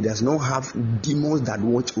that he does not have demons that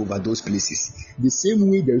watch over those places. The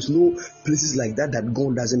same way there is no places like that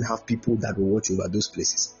God doesn't have people that will watch over those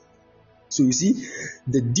places. So you see,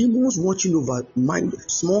 the demons watching over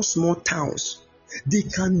small towns, they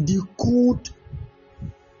can decode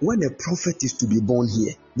when a prophet is to be born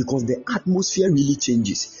here, because the atmosphere really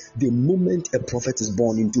changes the moment a prophet is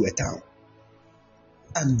born into a town.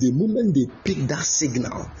 And the moment they pick that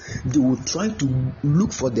signal, they will try to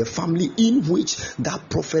look for the family in which that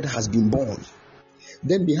prophet has been born.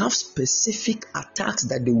 Then they have specific attacks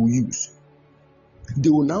that they will use. They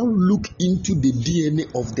will now look into the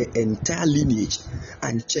DNA of the entire lineage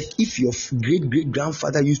and check if your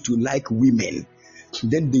great-great-grandfather used to like women.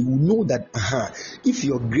 Then they will know that if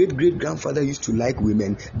your great-great-grandfather used to like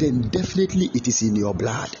women, then definitely it is in your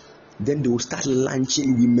blood. Then they will start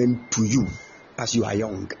launching women to you as you are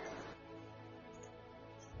young.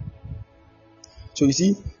 So you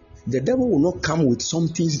see, the devil will not come with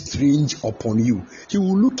something strange upon you. He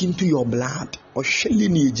will look into your blood, because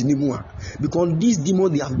these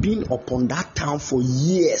demons, they have been upon that town for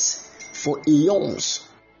years, for eons.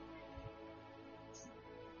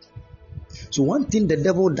 So one thing the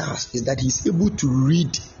devil does is that he's able to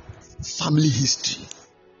read family history.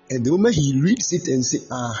 And the moment he reads it and say,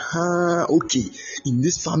 okay, in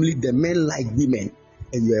this family the men like women,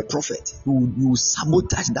 and you're a prophet, you will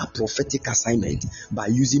sabotage that prophetic assignment by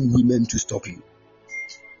using women to stop you.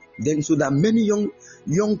 Then so that many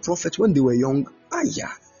young prophets, when they were young,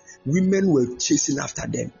 women were chasing after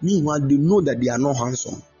them. Meanwhile, they know that they are not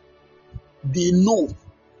handsome. They know.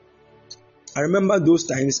 I remember those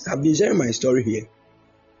times. I've been sharing my story here.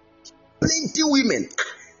 Plenty women.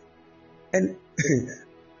 And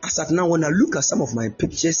as at now, when I look at some of my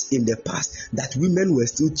pictures in the past that women were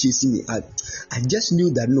still chasing me, I just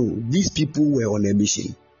knew that no, these people were on a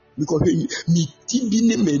mission. Because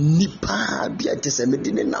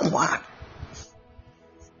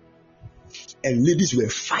and ladies were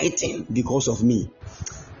fighting because of me.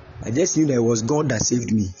 I just knew that it was God that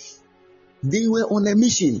saved me. They were on a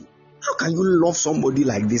mission. How can you love somebody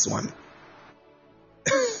like this one?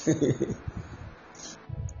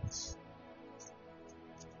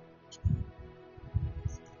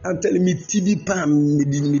 I'm telling me, TV Pam,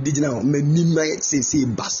 say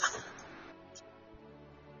basa.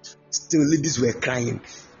 Still, ladies were crying.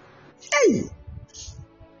 Hey,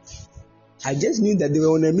 I just knew that they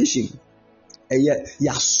were on a mission. And yet,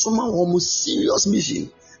 some almost serious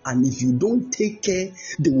mission. And if you don't take care,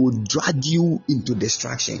 they will drag you into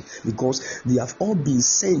destruction because they have all been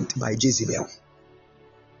sent by Jezebel.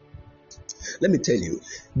 Let me tell you,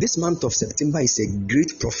 this month of September is a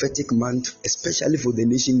great prophetic month, especially for the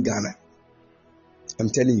nation Ghana. I'm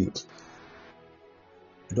telling you,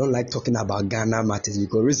 I don't like talking about Ghana matters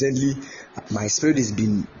because recently my spirit has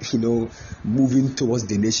been, moving towards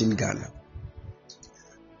the nation Ghana.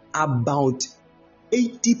 About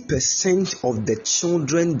 80% of the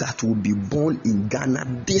children that will be born in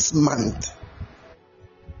Ghana this month,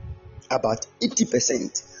 about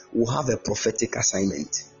 80% will have a prophetic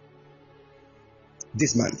assignment.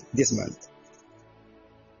 This month.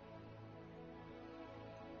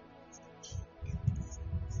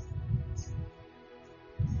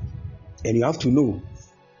 And you have to know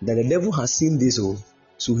that the devil has seen this,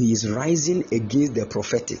 so he is rising against the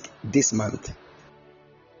prophetic this month.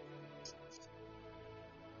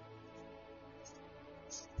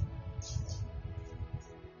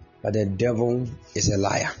 But the devil is a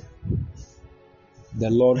liar. The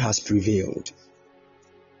Lord has prevailed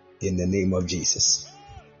in the name of Jesus.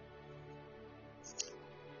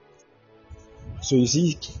 So you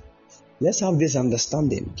see, let's have this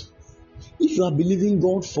understanding. If you are believing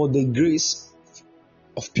God for the grace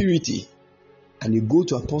of purity, and you go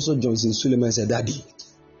to Apostle Johnson Suleiman and say, Daddy,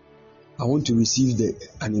 I want to receive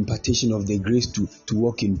an impartation of the grace to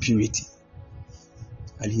walk in purity,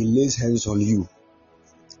 and he lays hands on you,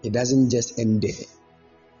 it doesn't just end there.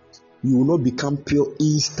 You will not become pure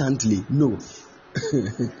instantly. No.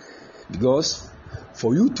 Because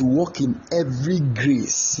for you to walk in every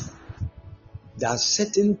grace, there are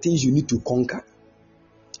certain things you need to conquer.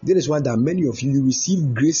 That is why there are many of you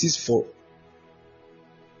receive graces for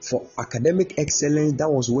academic excellence. That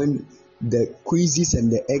was when the quizzes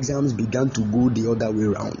and the exams began to go the other way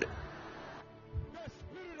around.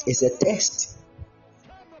 It's a test.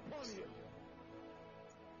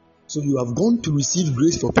 So you have gone to receive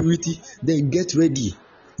grace for purity, then get ready.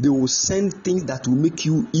 They will send things that will make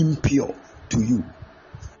you impure to you.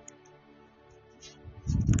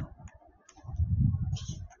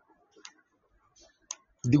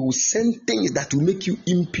 They will send things that will make you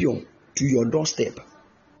impure to your doorstep.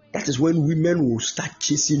 That is when women will start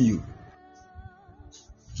chasing you.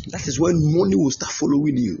 That is when money will start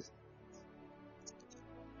following you.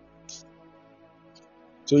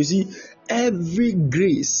 So you see, every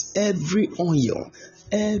grace, every oil,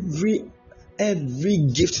 every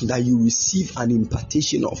gift that you receive an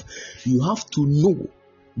impartation of, you have to know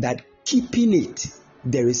that keeping it,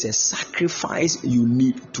 there is a sacrifice you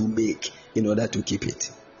need to make in order to keep it.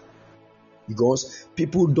 Because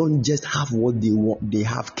people don't just have what they want, they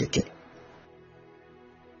have keke.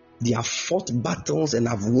 They have fought battles and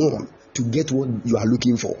have won to get what you are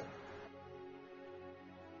looking for.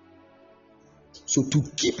 So to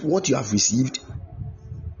keep what you have received,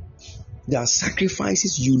 there are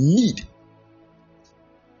sacrifices you need.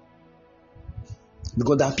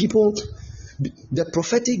 Because there are people, the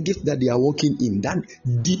prophetic gift that they are walking in, that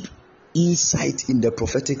deep insight in the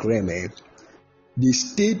prophetic realm, they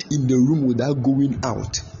stayed in the room without going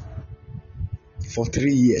out for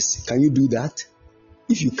 3 years. Can you do that?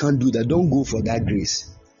 If you can't do that, don't go for that grace.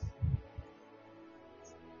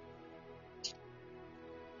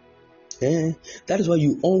 That is why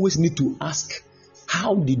you always need to ask,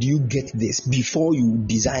 how did you get this before you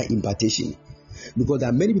desire impartation? Because there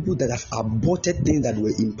are many people that have aborted things that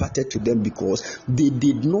were imparted to them because they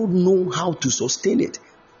did not know how to sustain it.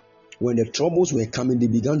 When the troubles were coming, they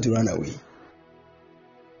began to run away.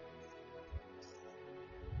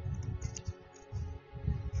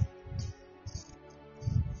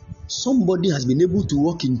 Somebody has been able to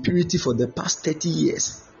walk in purity for the past 30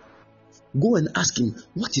 years. Go and ask him,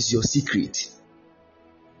 what is your secret?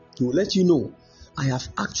 He will let you know. I have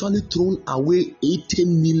actually thrown away $80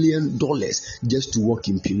 million just to walk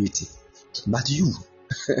in purity. But you,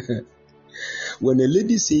 when a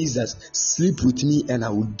lady says that sleep with me and I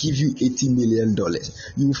will give you $80 million,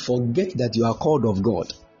 you forget that you are called of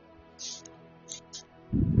God.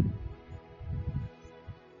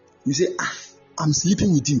 You say, I'm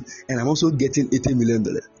sleeping with you and I'm also getting $80 million.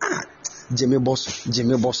 Jimmy Boss.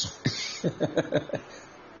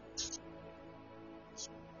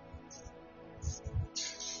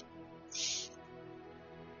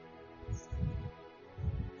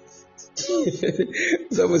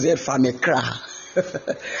 Someone said, "Family cry."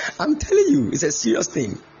 I'm telling you, it's a serious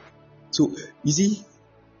thing. So you see,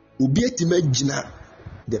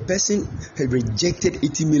 the person had rejected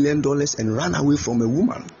 $80 million and ran away from a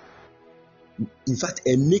woman. In fact,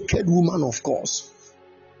 a naked woman, of course.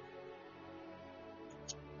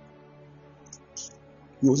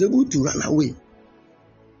 He was able to run away.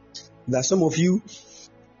 There are some of you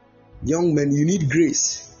young men, you need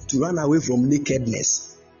grace to run away from nakedness.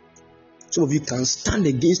 Some of you can stand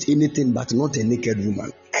against anything but not a naked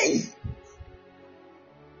woman. Hey!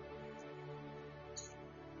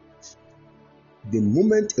 The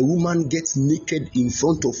moment a woman gets naked in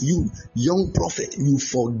front of you, young prophet, you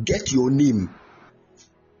forget your name.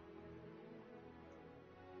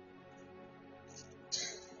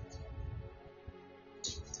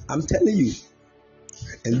 I'm telling you.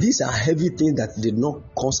 And these are heavy things that did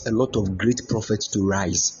not cause a lot of great prophets to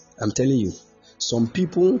rise. I'm telling you. Some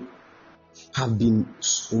people have been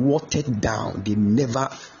watered down. They never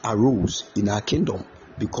arose in our kingdom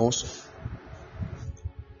because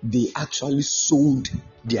they actually sold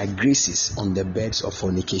their graces on the beds of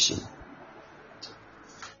fornication.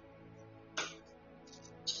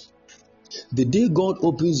 The day God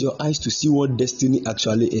opens your eyes to see what destiny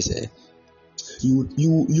actually is,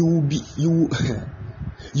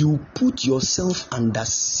 you put yourself under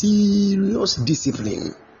serious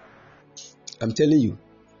discipline. I'm telling you.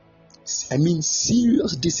 I mean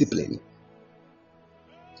serious discipline.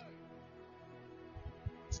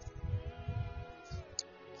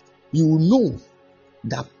 You know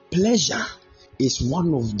that pleasure is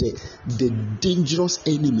one of the dangerous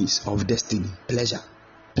enemies of destiny. Pleasure.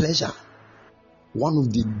 One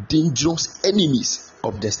of the dangerous enemies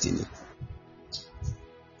of destiny.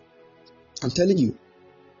 I'm telling you.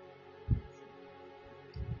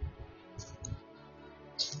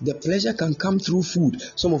 The pleasure can come through food.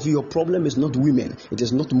 Some of you, your problem is not women, it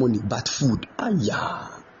is not money, but food.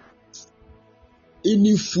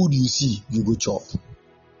 Any food you see, you go chop.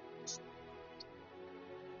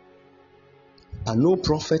 And no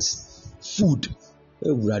prophets, food.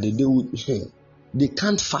 They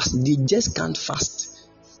can't fast. They just can't fast.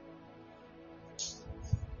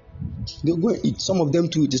 They go and eat. Some of them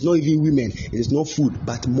too, it is not even women. It is not food,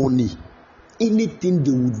 but money. Anything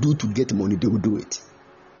they will do to get money, they will do it.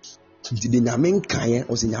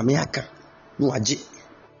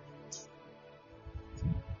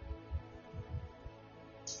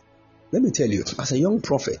 Let me tell you, as a young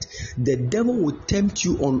prophet, the devil will tempt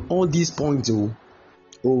you on all these points.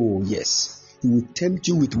 Oh yes, he will tempt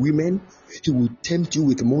you with women, he will tempt you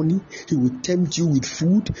with money, he will tempt you with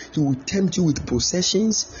food, he will tempt you with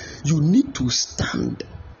possessions. You need to stand.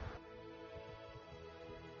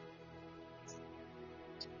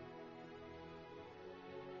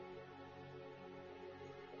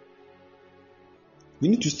 You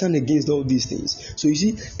need to stand against all these things. So you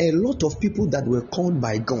see, a lot of people that were called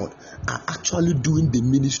by God are actually doing the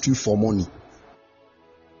ministry for money.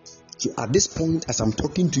 So at this point, as I'm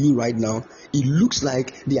talking to you right now, it looks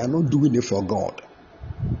like they are not doing it for God.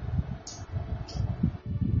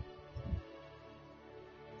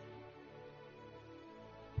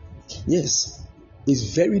 Yes,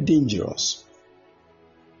 it's very dangerous.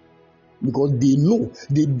 Because they know,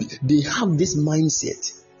 they have this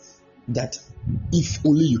mindset that if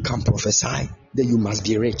only you can prophesy, then you must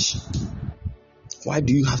be rich. Why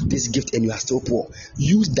do you have this gift and you are still poor?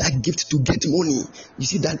 Use that gift to get money. You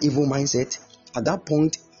see that evil mindset? At that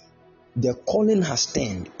point, the calling has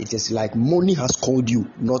turned. It is like money has called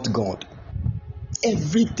you, not God.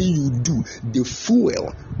 Everything you do, the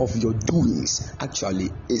fuel of your doings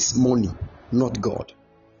actually is money, not God.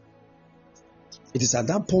 It is at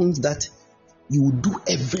that point that you will do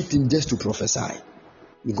everything just to prophesy.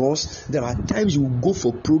 Because there are times you go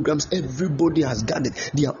for programs, everybody has gathered,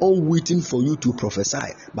 they are all waiting for you to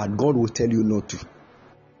prophesy, but God will tell you not to,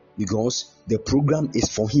 because the program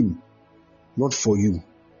is for him, not for you.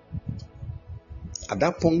 at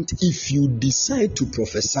that point, if you decide to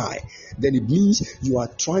prophesy, then it means you are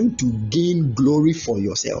trying to gain glory for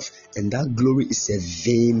yourself, and that glory is a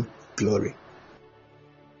vain glory,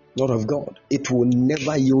 not of God. It will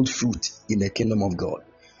never yield fruit in the kingdom of God.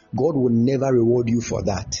 God will never reward you for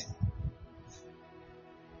that.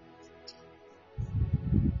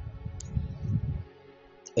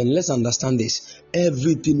 And let's understand this.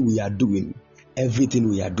 Everything we are doing,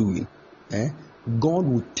 God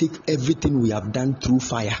will take everything we have done through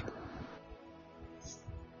fire.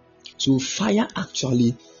 So fire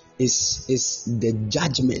actually is the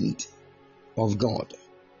judgment of God.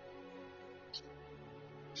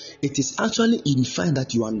 It is actually in fire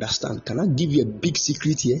that you understand. Can I give you a big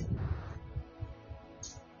secret here?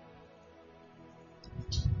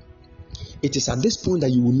 It is at this point that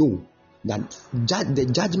you will know that the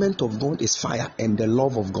judgment of God is fire and the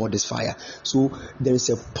love of God is fire. So there is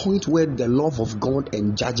a point where the love of God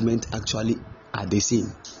and judgment actually are the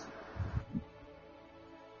same.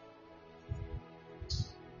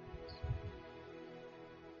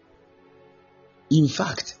 In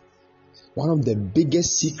fact, one of the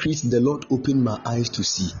biggest secrets the Lord opened my eyes to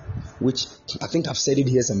see, which I think I've said it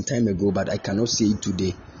here some time ago, but I cannot say it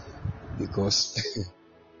today because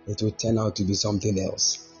it will turn out to be something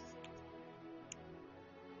else.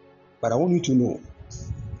 But I want you to know,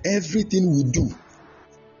 everything we do,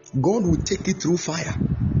 God will take it through fire.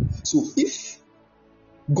 So if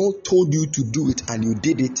God told you to do it and you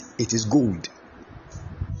did it, it is gold.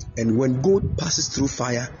 And when gold passes through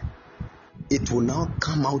fire, it will now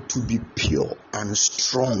come out to be pure and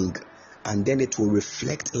strong, and then it will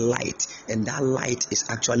reflect light, and that light is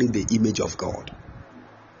actually the image of God.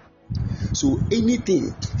 So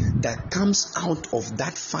anything that comes out of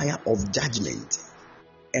that fire of judgment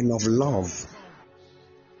and of love,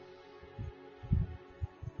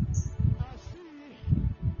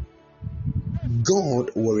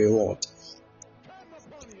 God will reward. Come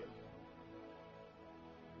upon you.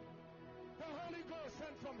 The Holy Ghost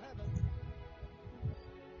sent from heaven.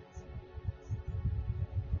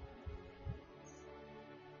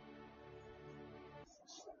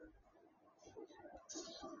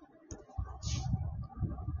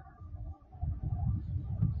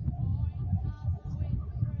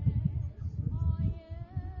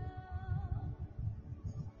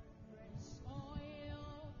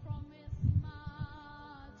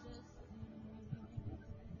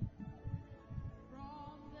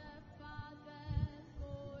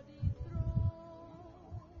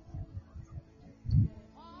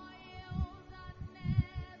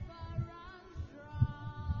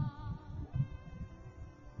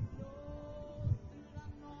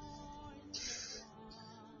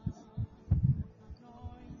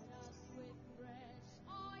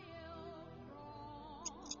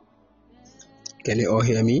 Can you all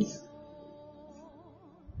hear me?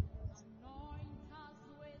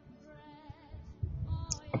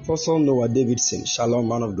 Apostle Noah Davidson, shalom,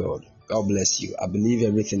 man of God. God bless you. I believe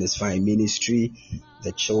everything is fine. Ministry,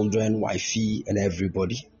 the children, wifey, and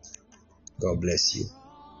everybody. God bless you.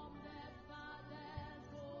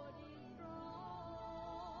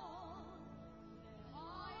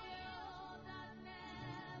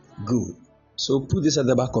 Good. So put this at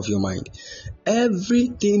the back of your mind.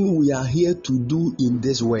 Everything we are here to do in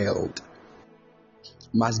this world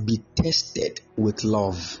must be tested with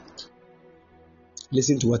love.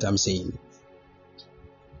 Listen to what I'm saying.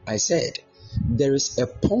 I said, there is a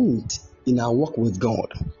point in our walk with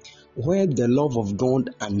God where the love of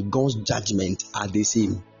God and God's judgment are the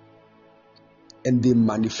same, and they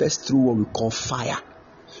manifest through what we call fire,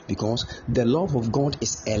 because the love of God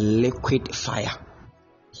is a liquid fire,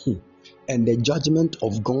 and the judgment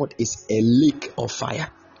of God is a lake of fire.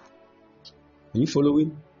 Are you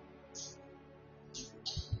following?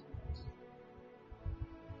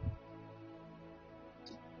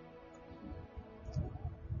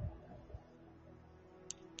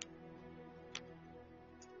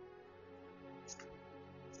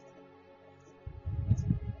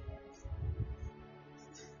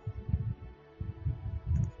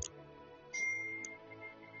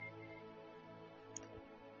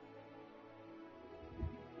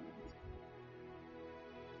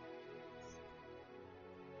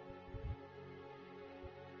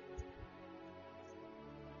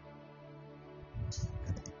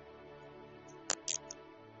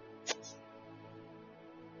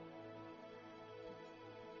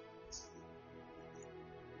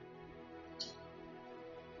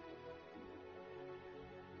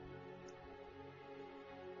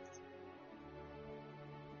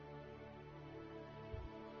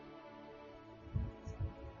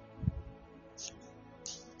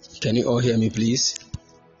 Can you all hear me, please?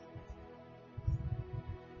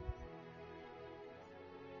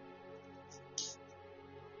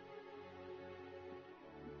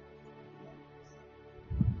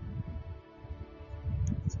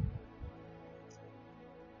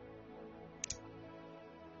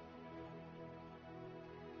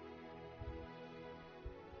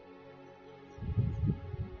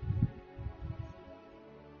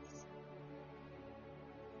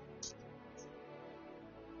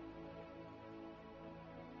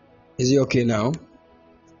 Is it okay now?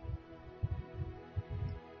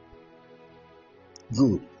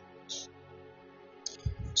 Good.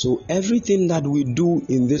 So everything that we do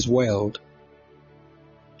in this world,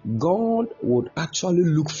 God would actually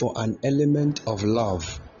look for an element of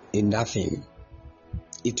love in that thing.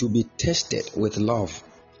 It will be tested with love.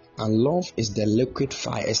 And love is the liquid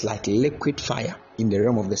fire. It's like liquid fire in the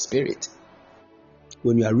realm of the spirit.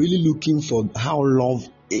 When you are really looking for how love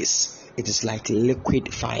is, it is like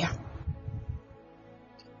liquid fire.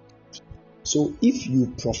 So if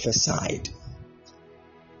you prophesied,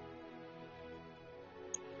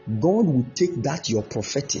 God will take that your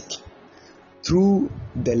prophetic through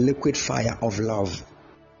the liquid fire of love.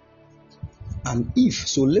 And if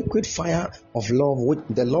so, liquid fire of love,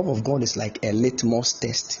 the love of God is like a litmus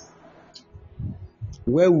test,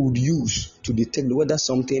 where we would use to detect whether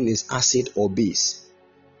something is acid or base.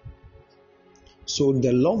 So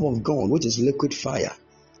the love of God, which is liquid fire,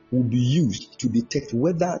 will be used to detect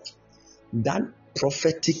whether that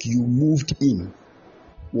prophetic you moved in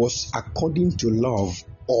was according to love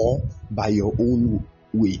or by your own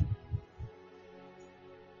way.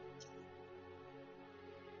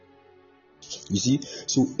 You see,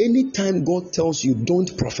 so anytime God tells you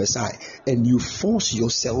don't prophesy and you force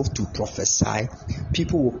yourself to prophesy,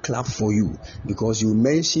 people will clap for you because you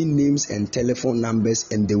mention names and telephone numbers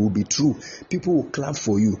and they will be true. People will clap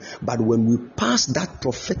for you. But when we pass that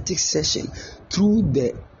prophetic session through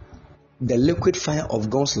the liquid fire of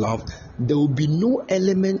God's love, there will be no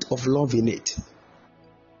element of love in it.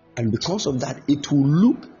 And because of that, it will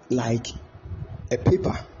look like a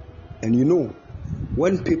paper. And you know,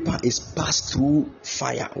 when paper is passed through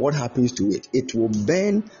fire, what happens to it? It will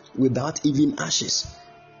burn without even ashes.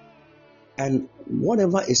 And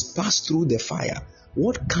whatever is passed through the fire,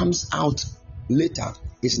 what comes out later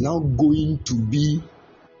is now going to be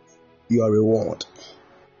your reward.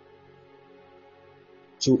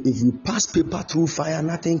 So if you pass paper through fire,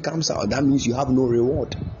 nothing comes out. That means you have no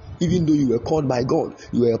reward. Even though you were called by God,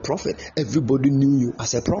 you were a prophet, everybody knew you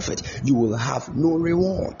as a prophet, you will have no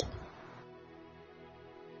reward.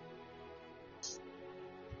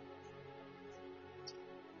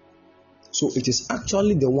 So it is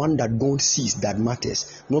actually the one that God sees that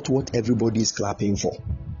matters, not what everybody is clapping for.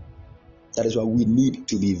 That is why we need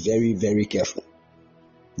to be very, very careful.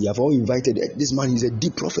 You have all invited this man, he's a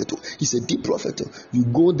deep prophet. He's a deep prophet. You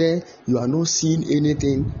go there, you are not seeing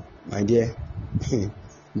anything, my dear.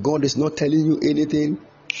 God is not telling you anything.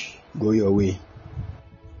 Go your way.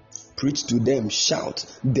 Preach to them, shout.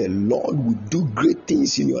 The Lord will do great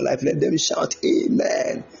things in your life. Let them shout,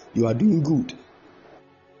 amen. You are doing good.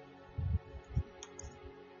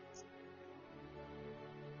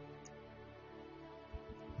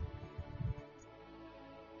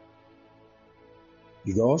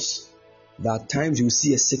 Because there are times you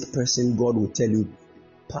see a sick person, God will tell you,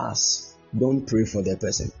 pass. Don't pray for the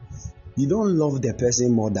person. You don't love the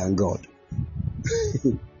person more than God.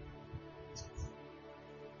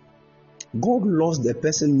 God loves the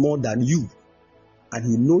person more than you, and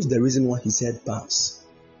He knows the reason why He said pass.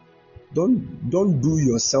 Don't do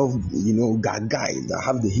yourself, guy that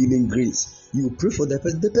have the healing grace. You pray for the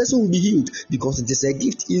person will be healed because it is a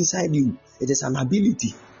gift inside you. It is an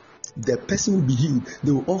ability. The person will be healed.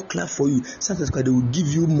 They will all clap for you. Sometimes they will give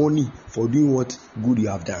you money for doing what good you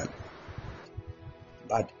have done.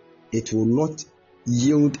 But it will not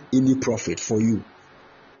yield any profit for you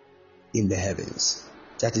in the heavens.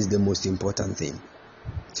 That is the most important thing.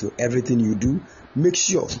 So everything you do, make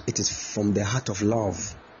sure it is from the heart of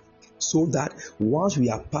love. So that once we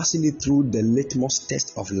are passing it through the litmus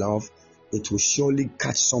test of love, it will surely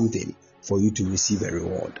catch something for you to receive a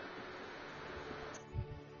reward.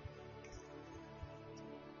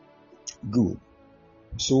 Good.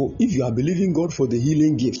 So if you are believing God for the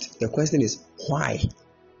healing gift, the question is why?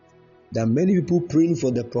 There are many people praying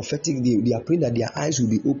for the prophetic. They are praying that their eyes will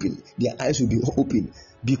be open. Their eyes will be open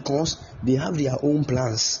because they have their own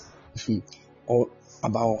plans or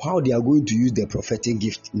about how they are going to use the prophetic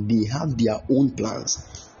gift. They have their own plans.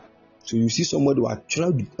 So you see somebody who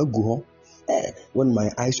actually go, when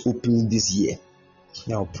my eyes open this year,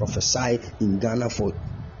 now prophesy in Ghana for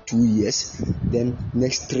 2 years, then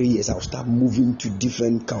next 3 years I'll start moving to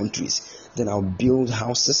different countries, then I'll build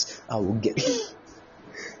houses, I will get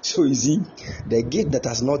so you see, the gift that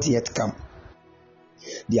has not yet come,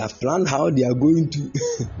 they have planned how they are going to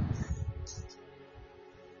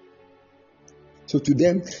so to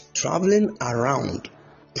them, traveling around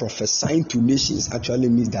prophesying to nations actually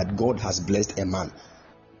means that God has blessed a man.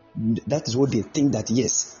 That is what they think, that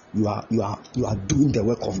yes, you are doing the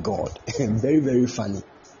work of God. Very, very funny.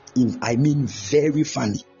 I mean very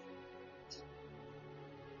funny.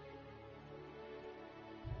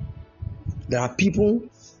 There are people,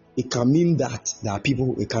 it can mean that. There are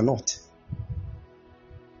people, it cannot.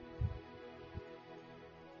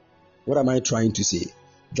 What am I trying to say?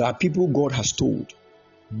 There are people God has told,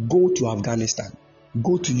 go to Afghanistan,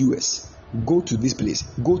 go to US, go to this place,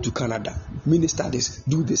 go to Canada, minister this,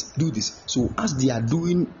 do this, do this. So as they are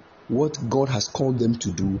doing what God has called them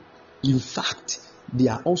to do, in fact, they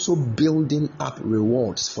are also building up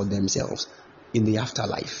rewards for themselves in the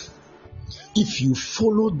afterlife. If you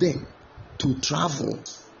follow them to travel,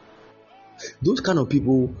 those kind of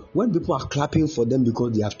people, when people are clapping for them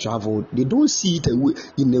because they have traveled, they don't see it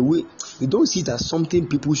in a way, they don't see it as something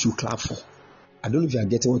people should clap for. I don't know if you are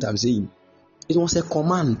getting what I'm saying. It was a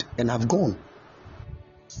command and I've gone.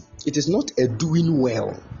 It is not a doing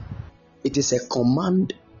well. It is a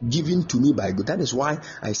command given to me by God. That is why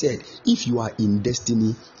I said, if you are in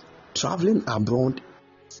destiny, traveling abroad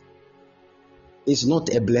is not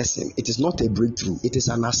a blessing. It is not a breakthrough. It is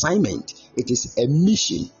an assignment. It is a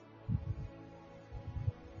mission.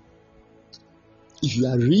 If you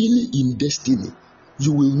are really in destiny,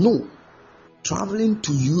 you will know traveling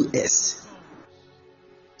to US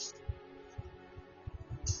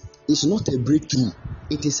is not a breakthrough.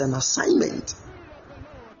 It is an assignment.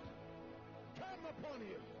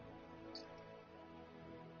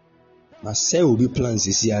 But say will be plans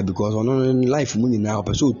this year because on life money now,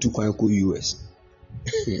 but so too can go US.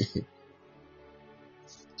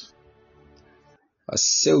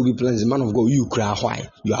 Say will be plans, man of God, you cry why?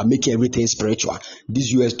 You are making everything spiritual.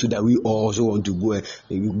 This US too that we also want to go and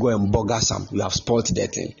you go and bugger some. You have spoiled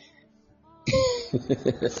that thing.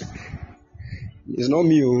 It's not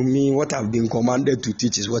me. What I've been commanded to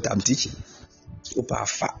teach is what I'm teaching. Super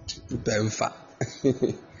fat.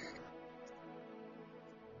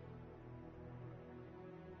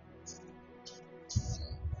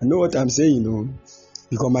 I know what I'm saying,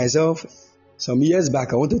 because myself, some years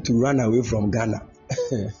back, I wanted to run away from Ghana.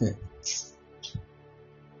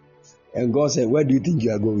 And God said, where do you think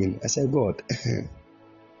you are going? I said, God.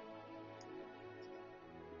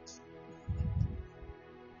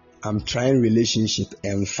 I'm trying relationship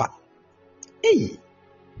and fat. Hey,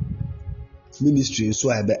 ministry so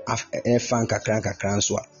I be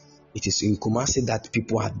so it is in Kumasi that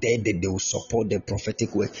people are there that they will support the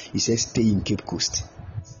prophetic work. He says, stay in Cape Coast.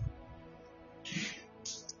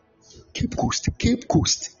 Cape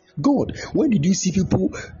Coast. God, when did you see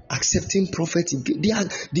people accepting prophets?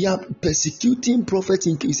 They are persecuting prophets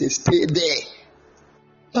in Cape. He says, stay there.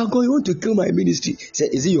 But God, you want to kill my ministry? He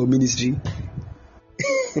said, is it your ministry?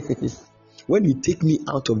 When you take me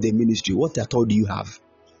out of the ministry, what at all do you have?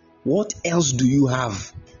 What else do you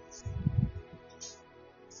have?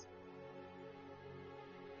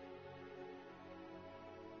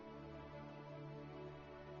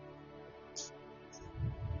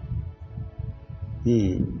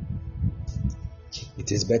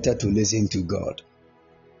 It is better to listen to God.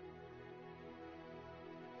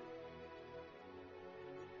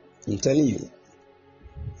 I'm telling you.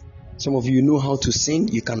 Some of you know how to sing.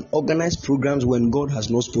 You can organize programs when God has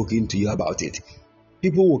not spoken to you about it.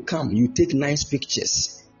 People will come. You take nice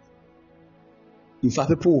pictures. In fact,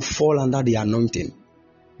 people will fall under the anointing,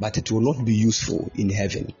 but it will not be useful in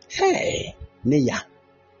heaven. Hey, Neya.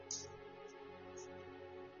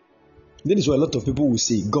 That is why a lot of people will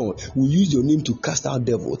say, God, we use your name to cast out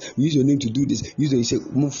devils. We use your name to do this. Use your name to say,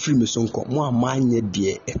 free me sonko.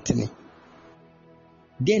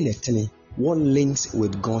 Then etene. What links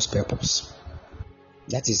with God's purpose?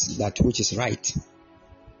 That is that which is right.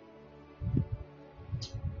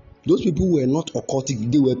 Those people were not occultic,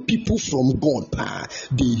 they were people from God.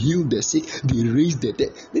 They healed the sick, they raised the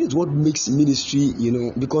dead. That is what makes ministry,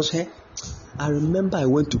 because I remember I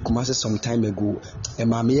went to Kumasi some time ago,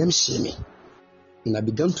 and I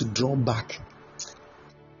began to draw back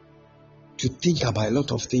to think about a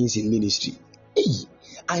lot of things in ministry.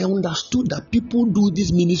 I understood that people do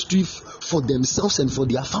this ministry for themselves and for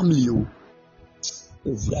their family.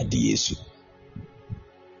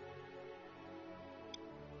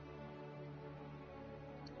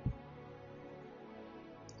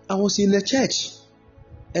 I was in a church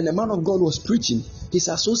and the man of God was preaching. His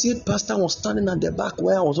associate pastor was standing at the back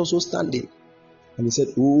where I was also standing. And he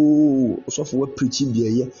said, so for what preaching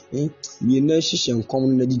there,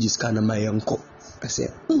 I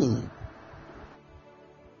said,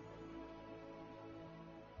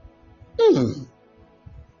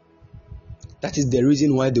 That is the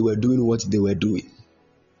reason why they were doing what they were doing.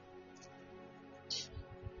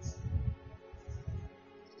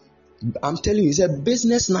 I'm telling you, it's a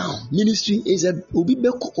business now. Ministry is a obi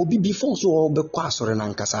before so be kwasore na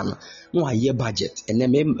nkasa no. No aye budget and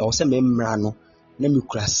then also memra no na me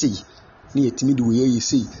kura see yɛtumi de wɔyɛ yɛ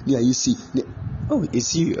sei ne ayɛ sei ne oh it's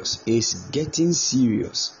serious, it's getting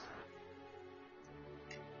serious.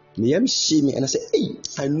 Me am shaming and I say, hey,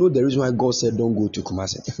 I know the reason why God said don't go to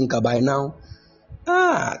Kumasi. Nka by now,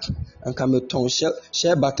 nka me ton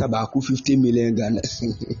share butter baako 50 million Ghana.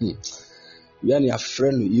 We are your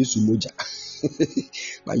friend Yesu moja.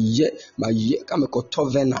 My ye come koto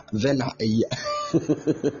vena eye.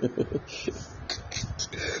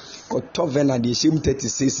 Koto vena the same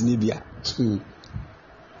 36 ni bia.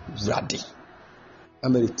 Ready.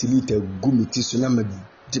 I'm a tilite gumiti so na me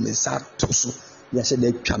de me sa to so. Ya said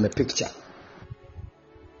they twa me picture.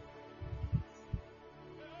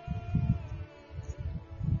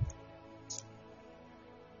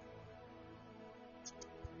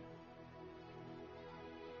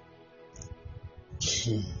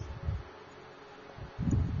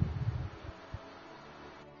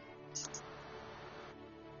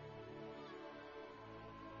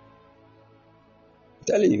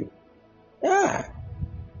 Telling you.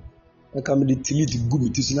 I come the delete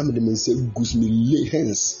gumiti so na me de me say goose me lay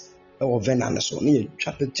hands. Or Venan so near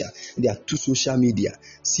picture. They are two social media.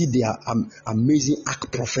 See their amazing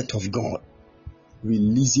ark prophet of God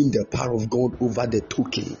releasing the power of God over the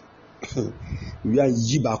token. We are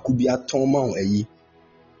yiba kubia toma e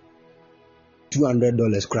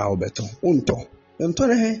 $200 crowd beton. Unto. I'm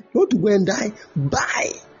telling her, you want to go and die?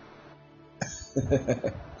 Buy.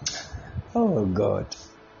 Oh God.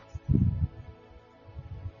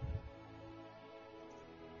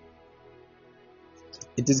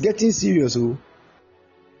 It is getting serious. Oh.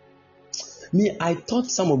 Me, I thought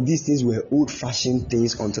some of these things were old-fashioned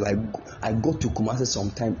things until I got to Kumasi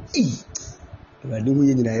sometime.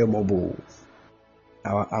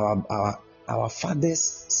 Our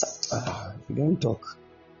fathers, we don't talk.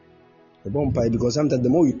 Because sometimes the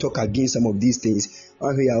more you talk against some of these things,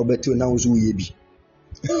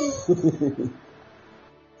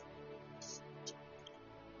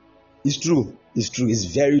 it's true. It's true. It's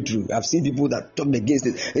very true. I've seen people that talk against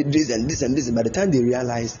it, this and this and this. By the time they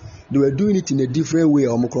realized they were doing it in a different way,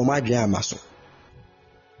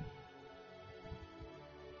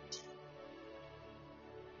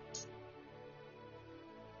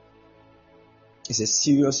 it's a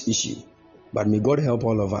serious issue. But may God help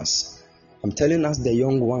all of us. I'm telling us, the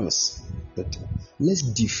young ones, that let's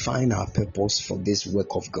define our purpose for this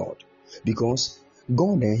work of God. Because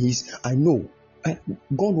God, I know,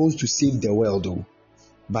 God wants to save the world, though,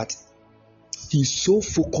 but He's so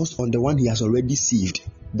focused on the one He has already saved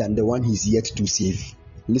than the one He's yet to save.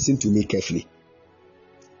 Listen to me carefully.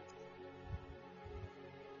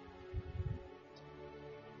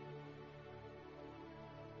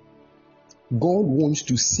 God wants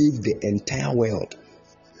to save the entire world,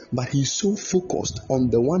 but He's so focused on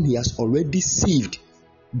the one He has already saved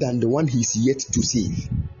than the one He's yet to save.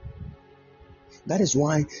 That is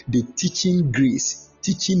why the teaching grace,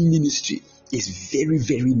 teaching ministry is very,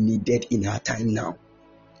 very needed in our time now.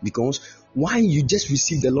 Because why you just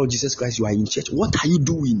receive the Lord Jesus Christ, you are in church, what are you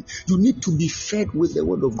doing? You need to be fed with the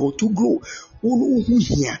word of God to grow.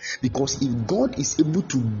 Because if God is able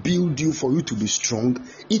to build you for you to be strong,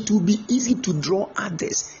 it will be easy to draw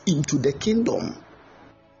others into the kingdom.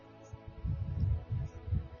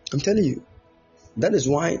 I'm telling you. That is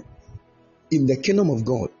why in the kingdom of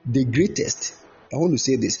God, the greatest, I want to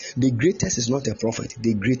say this, the greatest is not a prophet,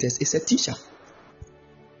 the greatest is a teacher.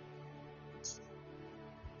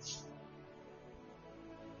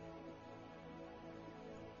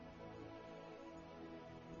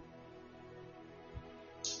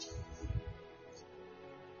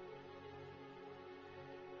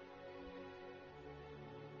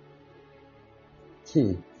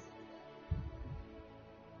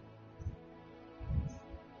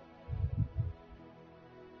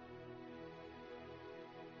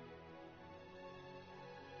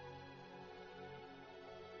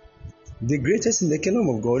 The greatest in the kingdom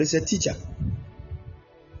of God is a teacher.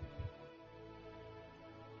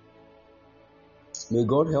 May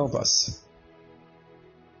God help us.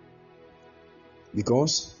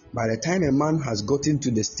 Because by the time a man has gotten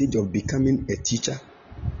to the stage of becoming a teacher,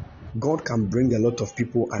 God can bring a lot of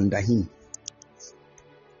people under him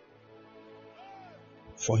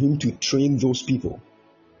for him to train those people.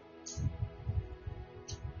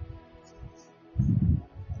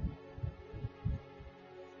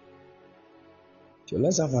 So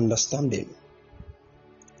let's have understanding.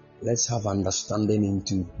 Let's have understanding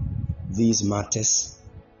into these matters,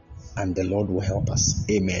 and the Lord will help us.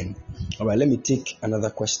 Amen. All right, let me take another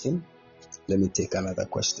question.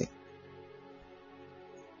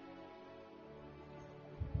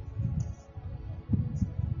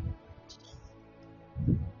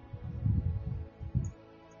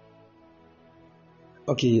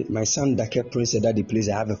 Okay, my son Dake Prince said, Daddy, please,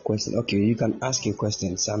 I have a question. Okay, you can ask a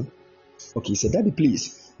question, son. Okay, he said, Daddy,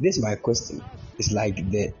 please, this is my question. It's like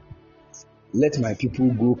the let my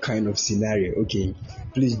people go kind of scenario. Okay,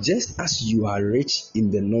 please, just as you are rich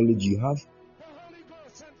in the knowledge The Holy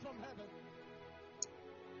Ghost sent from heaven.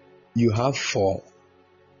 you have for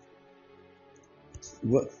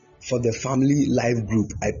the family life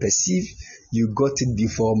group, I perceive you got it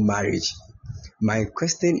before marriage. My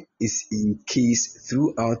question is in case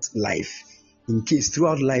throughout life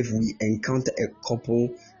we encounter a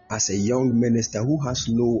couple as a young minister who has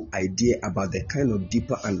no idea about the kind of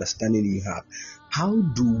deeper understanding you have, how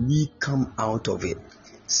do we come out of it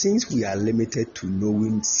since we are limited to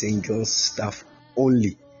knowing single stuff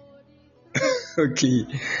only? Okay,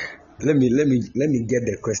 let me get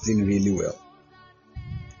the question really well.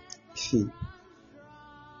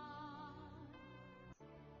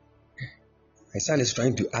 My son is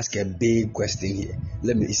trying to ask a big question here.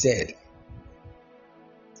 He said,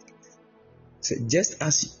 just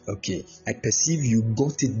as, okay, I perceive you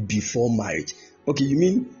got it before marriage. Okay, you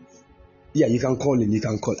mean, yeah, you can call in.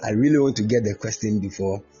 I really want to get the question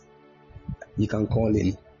before. You can call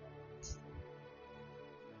in.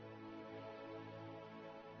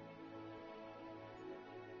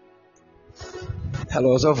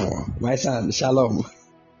 Hello, Sofo. My son, Shalom.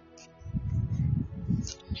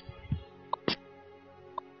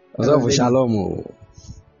 Sofo, Shalom.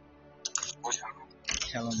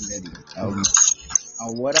 Shalom, Daddy.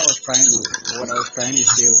 What I was trying to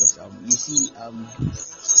say was, you see,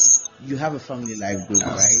 you have a family life group,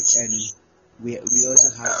 right? And we also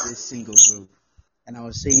have this single group. And I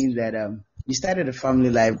was saying that you started a family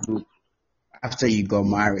life group after you got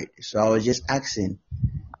married. So I was just asking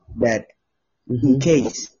that in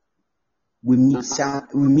case we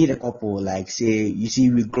meet a couple, like say, you see,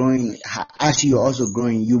 we're growing, as you're also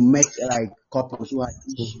growing, you met like couples who had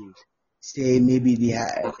issues. Say maybe they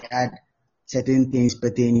had certain things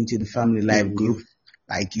pertaining to the family life group,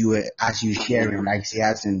 like you were, as you sharing, like say,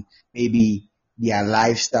 as in maybe their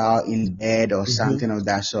lifestyle in bed or something of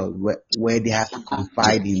that sort, where they have to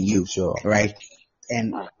confide in you, right?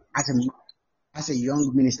 And as a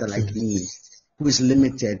young minister like me, who is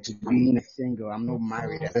limited to being a single, I'm not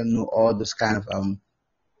married, I don't know all those kind of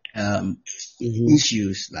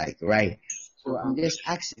issues, like, right? So I'm just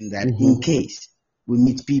asking that in case we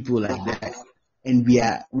meet people like that and we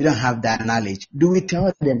don't have that knowledge, do we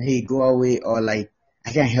tell them, hey, go away, or like,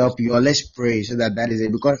 I can help you, or let's pray so that is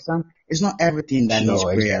it? Because it's not everything that needs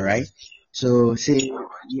prayer, right? So say,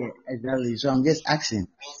 yeah, exactly. So I'm just asking,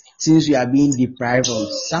 since we are being deprived of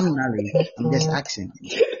some knowledge, I'm just asking.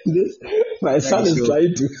 My son is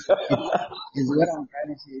trying to. Is what I'm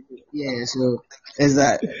trying to say. Yeah, so is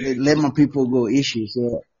that let my people go issue.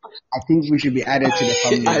 So I think we should be added to the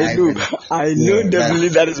family life. I know definitely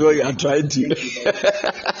that is what you are trying to.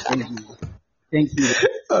 Thank you.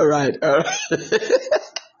 All right.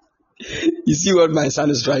 You see what my son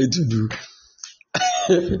is trying to do.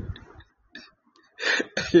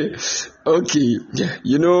 Okay,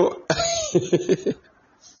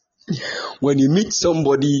 when you meet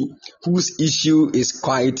somebody whose issue is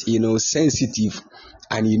quite sensitive,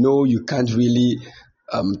 and you can't really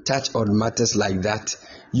touch on matters like that,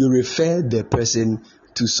 you refer the person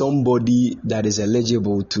to somebody that is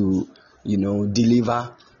eligible to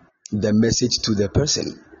deliver the message to the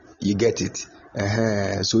person. You get it?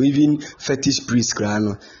 So even fetish priest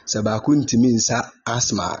sabaku ntimi nsa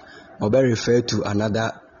asthma or be referred to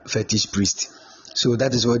another fetish priest. So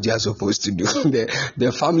that is what you are supposed to do.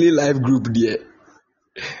 The family life group there.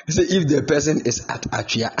 So if the person is at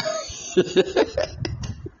Atria,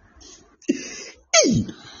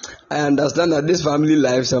 I understand that this family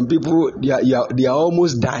life, some people they are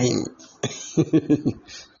almost dying.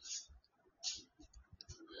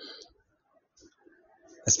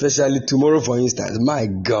 Especially tomorrow, for instance. My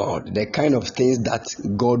God, the kind of things that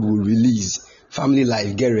God will release. Family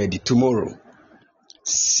life, get ready. Tomorrow,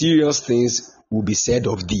 serious things will be said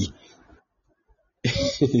of thee.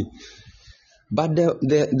 But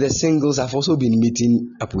the singles have also been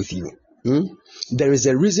meeting up with you. There is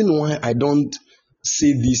a reason why I don't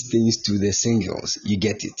say these things to the singles. You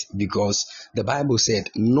get it? Because the Bible said,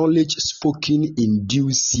 knowledge spoken in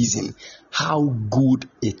due season, how good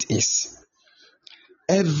it is.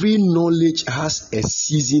 Every knowledge has a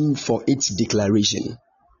season for its declaration.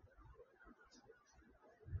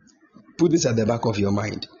 Put this at the back of your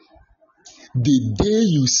mind. The day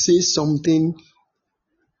you say something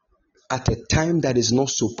at a time that is not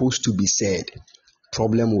supposed to be said,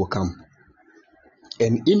 problem will come.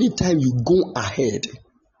 And anytime you go ahead,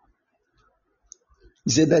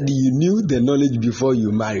 you say that you knew the knowledge before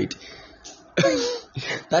you married.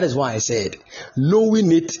 That is why I said,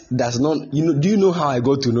 knowing it does not, do you know how I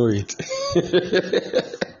got to know it?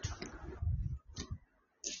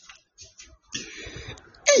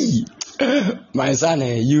 Hey, my son,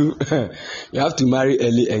 you have to marry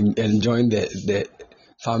early and join the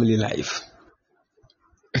family life.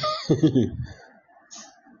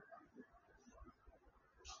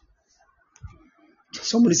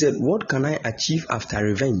 Somebody said, what can I achieve after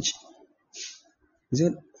revenge? He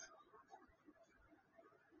said,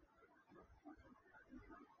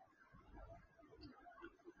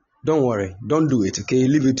 don't worry, don't do it, okay?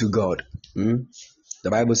 Leave it to God. The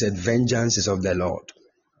Bible said, vengeance is of the Lord.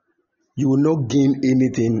 You will not gain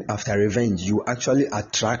anything after revenge. You actually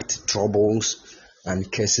attract troubles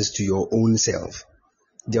and curses to your own self.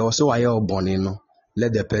 They also are your born,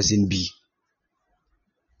 let the person be.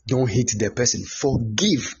 Don't hate the person.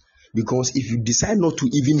 Forgive. Because if you decide not to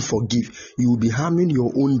even forgive, you will be harming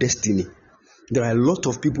your own destiny. There are a lot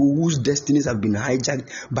of people whose destinies have been hijacked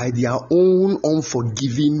by their own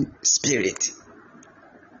unforgiving spirit.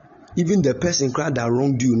 Even the person that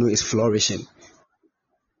wronged you, is flourishing.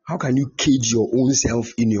 How can you cage your own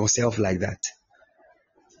self in yourself like that?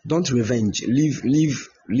 Don't revenge.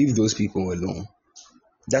 Leave those people alone.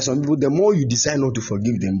 There's some people, the more you decide not to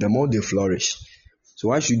forgive them, the more they flourish. So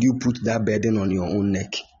why should you put that burden on your own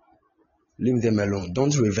neck? Leave them alone.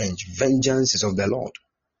 Don't revenge. Vengeance is of the Lord.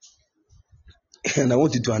 And I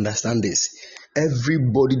want you to understand this.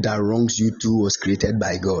 Everybody that wrongs you too was created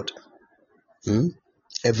by God.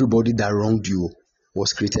 Everybody that wronged you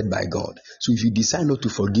was created by God. So if you decide not to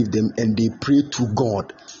forgive them and they pray to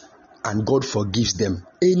God and God forgives them,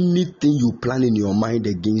 anything you plan in your mind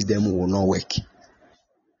against them will not work.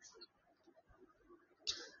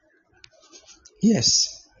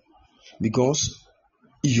 Yes. Because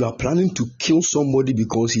if you are planning to kill somebody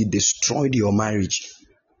because he destroyed your marriage,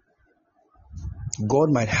 God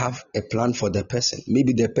might have a plan for the person.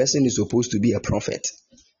 Maybe the person is supposed to be a prophet.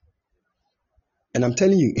 And I'm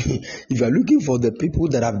telling you, if you are looking for the people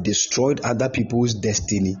that have destroyed other people's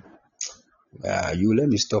destiny, you let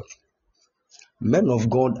me stop. Men of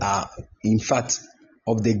God are, in fact,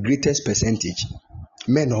 of the greatest percentage.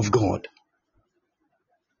 Men of God.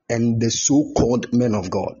 And the so-called men of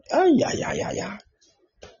God.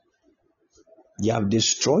 They have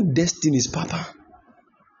destroyed destinies, Papa.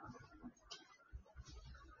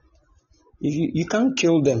 You can't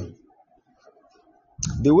kill them.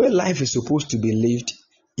 The way life is supposed to be lived,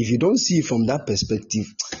 if you don't see it from that perspective,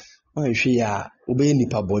 every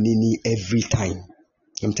time.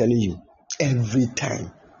 I'm telling you, every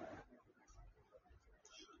time.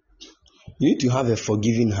 You need to have a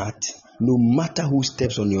forgiving heart. No matter who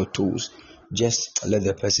steps on your toes, just let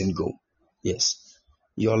the person go. Yes.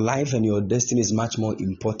 Your life and your destiny is much more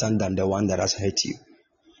important than the one that has hurt you.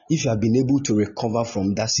 If you have been able to recover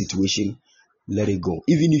from that situation, let it go.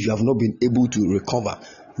 Even if you have not been able to recover,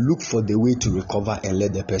 look for the way to recover and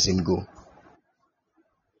let the person go.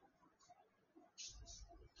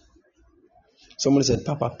 Someone said,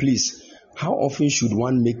 Papa, please, how often should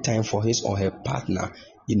one make time for his or her partner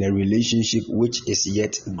in a relationship which is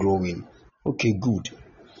yet growing? Okay, good.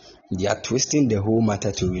 They are twisting the whole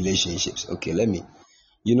matter to relationships. Okay, many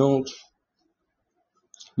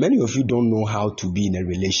of you don't know how to be in a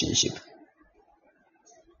relationship.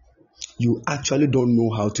 You actually don't know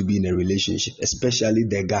how to be in a relationship, especially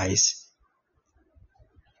the guys.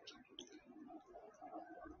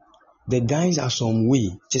 The guys are some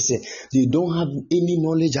way. Just say they don't have any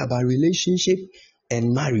knowledge about relationship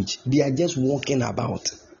and marriage. They are just walking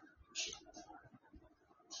about.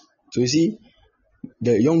 So you see,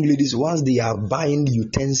 the young ladies, once they are buying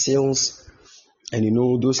utensils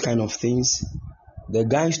and those kind of things, the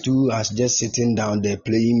guys too are just sitting down there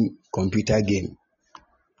playing computer game.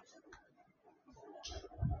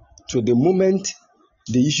 So the moment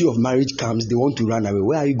the issue of marriage comes, they want to run away.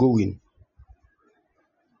 Where are you going?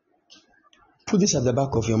 Put this at the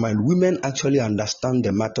back of your mind. Women actually understand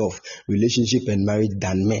the matter of relationship and marriage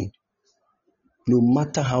than men. No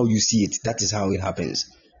matter how you see it, that is how it happens.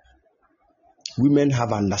 Women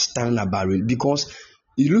have understanding about it because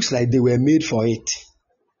it looks like they were made for it.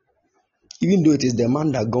 Even though it is the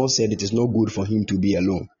man that God said it is not good for him to be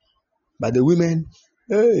alone. But the women,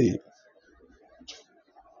 hey.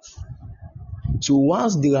 So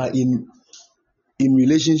once they are in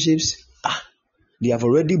relationships, they have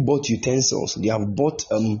already bought utensils. They have bought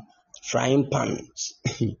frying pans.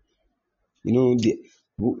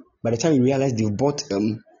 By the time you realize they've bought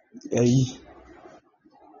a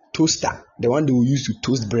toaster, the one they will use to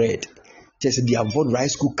toast bread. Just they have bought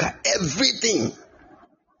rice cooker, everything.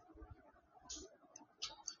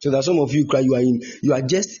 So that some of you cry, you are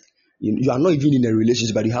just You are not even in a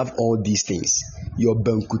relationship, but you have all these things. Your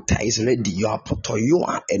bankuta is ready, your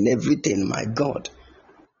potoyoa and everything, my God.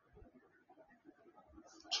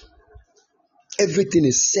 Everything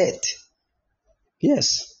is set.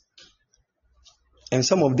 Yes. And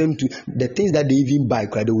some of them too, the things that they even buy,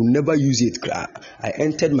 they will never use it. I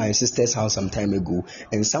entered my sister's house some time ago,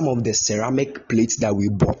 and some of the ceramic plates that we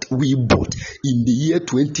bought in the year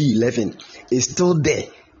 2011 is still there.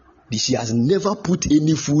 She has never put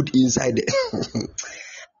any food inside it.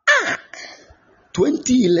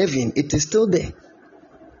 2011, it is still there.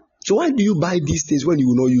 So why do you buy these things when you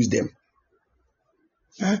will not use them?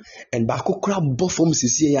 And Bakokra buffoom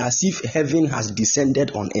sisi as if heaven has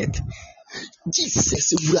descended on earth.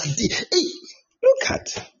 Jesus, hey, look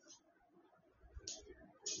at.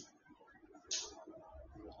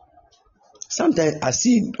 Sometimes I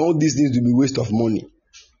see all these things to be waste of money.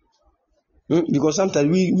 Because sometimes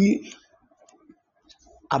we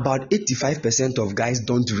about 85% of guys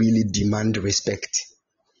don't really demand respect.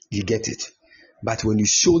 You get it? But when you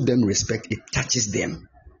show them respect, it touches them.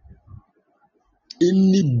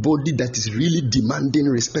 Anybody that is really demanding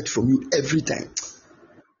respect from you every time,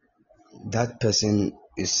 that person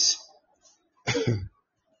is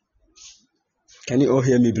Can you all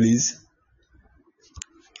hear me, please?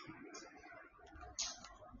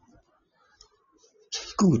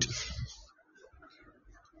 Good.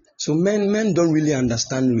 So men don't really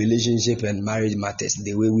understand relationship and marriage matters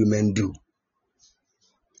the way women do,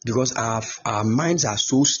 because our minds are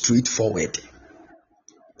so straightforward.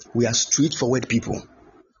 We are straightforward people.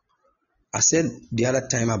 I said the other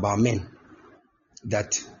time about men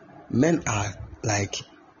that men are like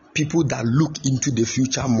people that look into the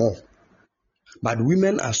future more, but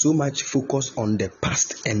women are so much focused on the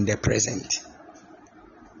past and the present.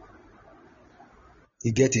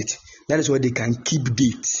 You get it? That is why they can keep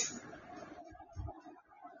dates.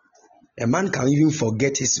 A man can even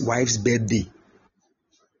forget his wife's birthday,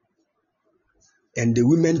 and the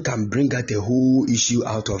women can bring out a whole issue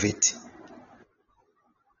out of it.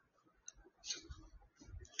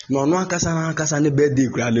 No akasa ne birthday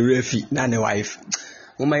kura ne refi na ne wife.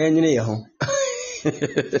 Mama yenyine ye ho.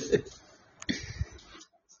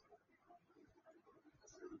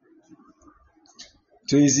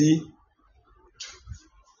 So you see,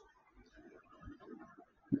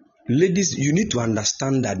 ladies, you need to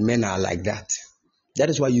understand that men are like that. That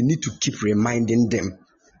is why you need to keep reminding them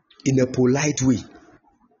in a polite way.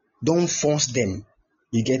 Don't force them.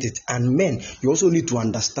 You get it? And men, you also need to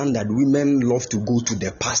understand that women love to go to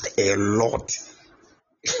the past a lot.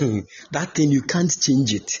 That thing, you can't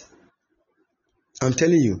change it. I'm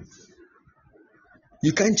telling you.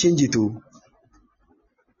 You can't change it.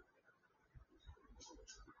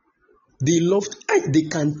 They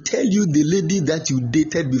can tell you the lady that you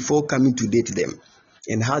dated before coming to date them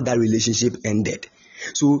and how that relationship ended.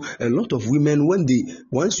 So a lot of women,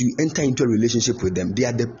 once you enter into a relationship with them, they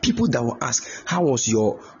are the people that will ask, how was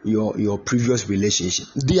your previous relationship?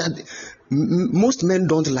 Most men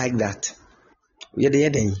don't like that.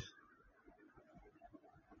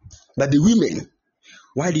 But the women,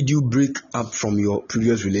 why did you break up from your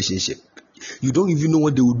previous relationship? You don't even know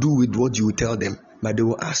what they will do with what you will tell them, but they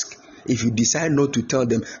will ask. If you decide not to tell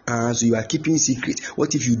them, so you are keeping secret.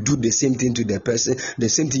 What if you do the same thing to the person, the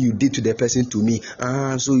same thing you did to the person to me?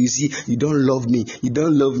 So you see, you don't love me. You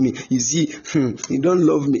don't love me. You see, you don't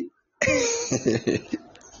love me.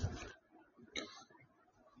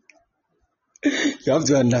 You have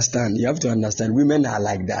to understand. Women are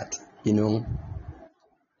like that,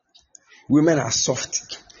 Women are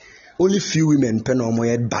soft. Only few women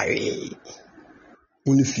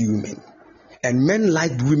Only few women. And men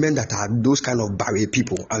like women that are those kind of barrier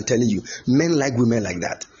people. I'm telling you, men like women like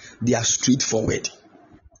that. They are straightforward.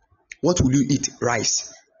 What will you eat?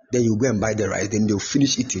 Rice. Then you go and buy the rice. Then they'll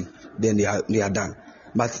finish eating. Then they are done.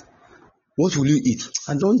 But what will you eat?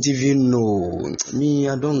 I don't even know.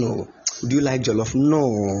 I don't know. Do you like jollof?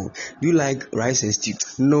 No. Do you like rice and stew?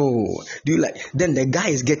 No. Do you like? Then the guy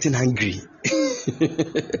is getting hungry.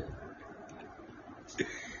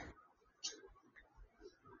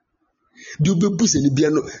 Do you be in the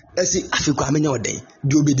piano? I say, Africa, I'm in your day.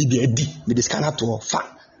 Do you be the scanner to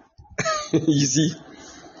fa? You see,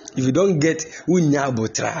 if you don't get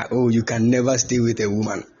unya, you can never stay with a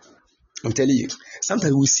woman. I'm telling you,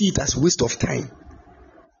 sometimes we see it as waste of time.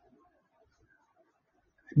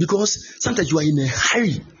 Because sometimes you are in a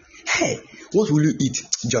hurry. Hey, what will you eat?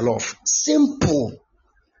 Jollof. Simple.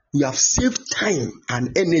 You have saved time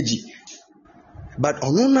and energy. But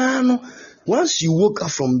once you woke up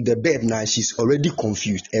from the bed, now she's already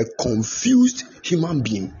confused. A confused human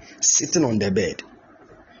being sitting on the bed.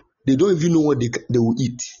 They don't even know what they will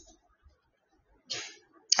eat.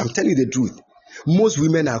 I'm telling you the truth. Most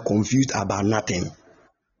women are confused about nothing.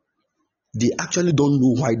 They actually don't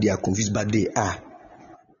know why they are confused, but they are.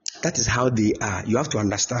 That is how they are. You have to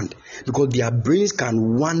understand. Because their brains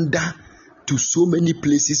can wander to so many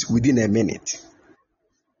places within a minute.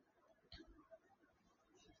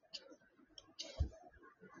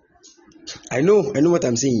 I know what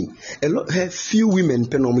I'm saying. Few women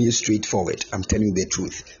are straightforward. I'm telling you the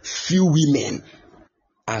truth. Few women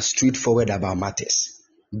are straightforward about matters.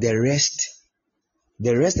 The rest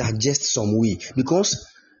are just some way. Because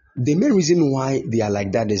the main reason why they are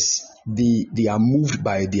like that is they are moved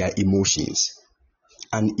by their emotions.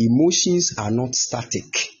 And emotions are not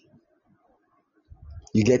static.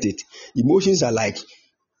 You get it? Emotions are like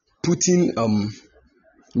putting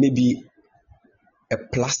maybe a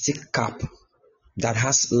plastic cup that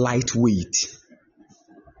has light weight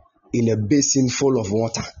in a basin full of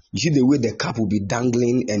water. You see the way the cup will be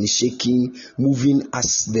dangling and shaking, moving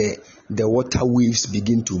as the water waves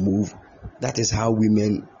begin to move. That is how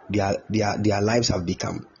women, their lives have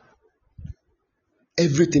become.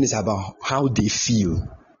 Everything is about how they feel.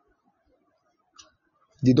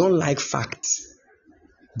 They don't like facts.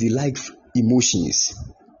 They like emotions.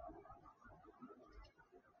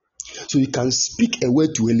 So you can speak a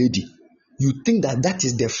word to a lady. You think that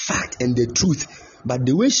is the fact and the truth, but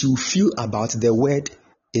the way she will feel about the word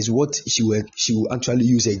is what she will actually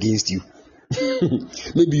use against you.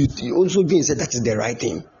 Maybe you also again say that is the right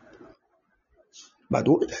thing, but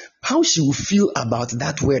how she will feel about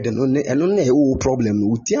that word and only a problem.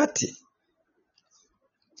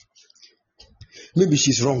 Maybe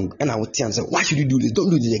she's wrong, and I will tell her, say, why should you do this? Don't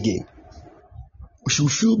do this again. She will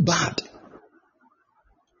feel bad,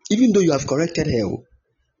 even though you have corrected her.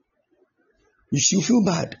 She will feel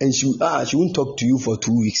bad, and she won't talk to you for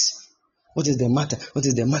 2 weeks. What is the matter? What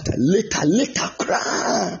is the matter? Later,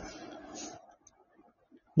 cry.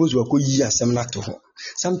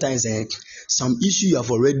 Sometimes some issue you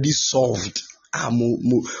have already solved.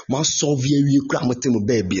 Solve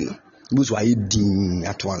baby.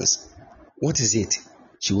 At once. What is it?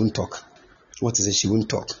 She won't talk. What is it? She won't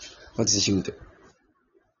talk. What is it? She won't talk.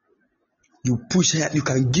 You push her, you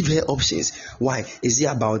can give her options. Why? Is it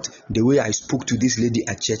about the way I spoke to this lady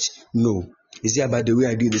at church? No. Is it about the way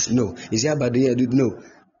I do this? No. Is it about the way I do it? No.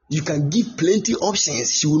 You can give plenty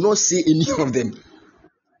options. She will not say any of them.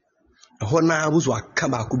 But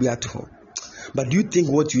do you think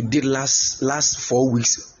what you did last 4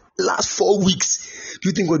 weeks? Do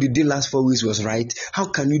you think what you did last 4 weeks was right? How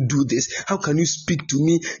can you do this? How can you speak to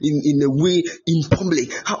me in a way in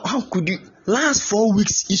public? How could you? Last 4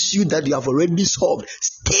 weeks issue that you have already solved,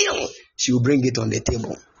 still she will bring it on the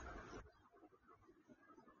table.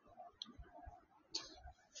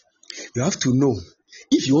 You have to know,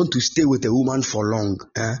 if you want to stay with a woman for long,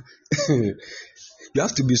 you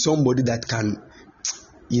have to be somebody that can,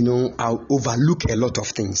 overlook a lot of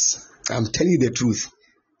things. I'm telling you the truth.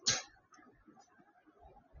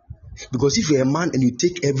 Because if you're a man and you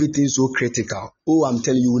take everything so critical, I'm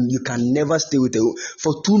telling you, you can never stay with her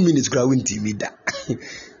for 2 minutes.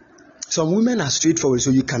 Some women are straightforward, so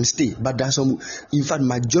you can stay. But there's some, in fact,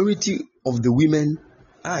 majority of the women,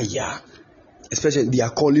 especially they are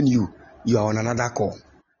calling you. You are on another call.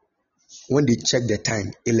 When they check the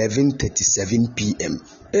time, 11:37 p.m.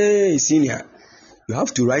 Hey, senior, you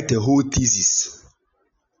have to write a whole thesis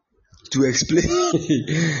to explain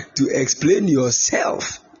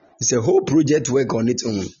yourself. It's a whole project work on its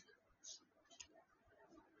own.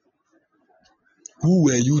 Who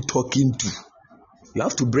were you talking to? You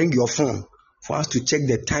have to bring your phone for us to check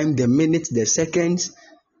the time, the minutes, the seconds.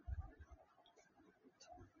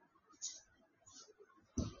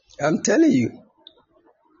 I'm telling you.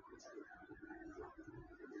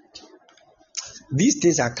 These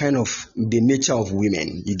things are kind of the nature of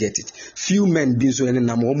women. You get it? Few men being so.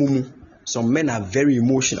 Some men are very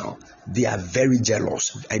emotional. They are very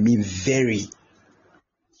jealous. I mean, very.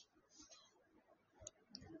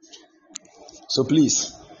 So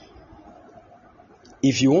please,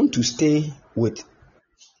 if you want to stay with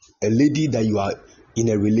a lady that you are in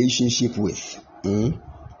a relationship with, in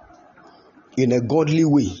a godly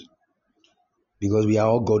way, because we are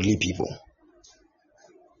all godly people,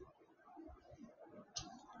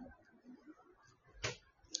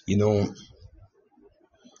 you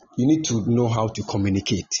need to know how to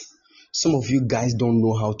communicate. Some of you guys don't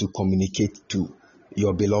know how to communicate to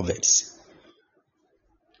your beloveds.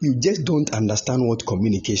 You just don't understand what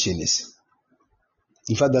communication is.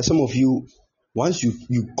 In fact, that some of you, once you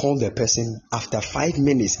call the person, after 5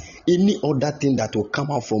 minutes, any other thing that will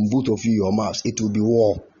come out from both of you, your mouths, it will be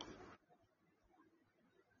war.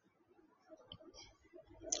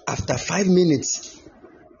 After 5 minutes,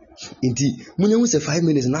 Inti, when you say 5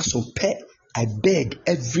 minutes, not so pet. I beg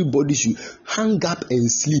everybody should hang up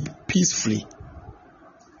and sleep peacefully.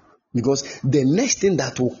 Because the next thing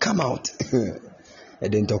that will come out,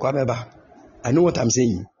 I know what I'm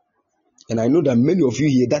saying. And I know that many of you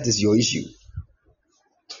here, that is your issue.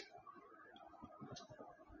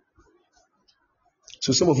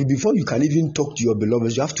 So some of you, before you can even talk to your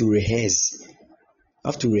beloveds, you have to rehearse. You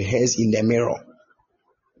have to rehearse in the mirror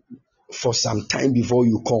for some time before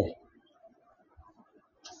you come.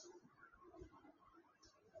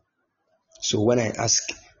 So when I ask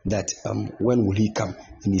that when will he come,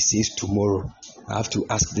 and he says tomorrow, I have to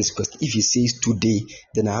ask this question. If he says today,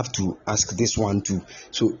 then I have to ask this one too.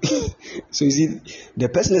 So so you see, the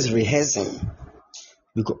person is rehearsing.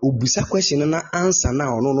 Because obisa question and answer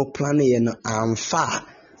now, no planning and I'm far.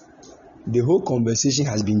 The whole conversation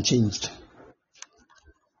has been changed.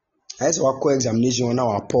 That's our co-examination on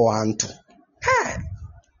our poor Anto. Hey!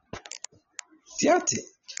 Tiati.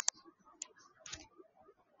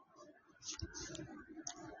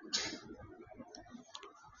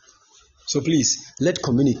 So please, let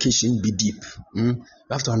communication be deep. You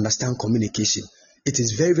have to understand communication. It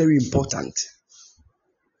is very, very important.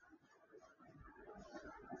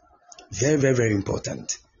 Very, very, very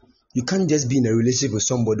important. You can't just be in a relationship with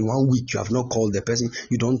somebody 1 week, you have not called the person,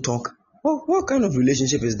 you don't talk. What kind of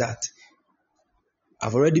relationship is that?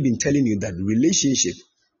 I've already been telling you that relationship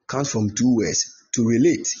comes from 2 words, to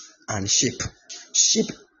relate and ship. Ship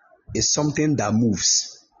is something that moves.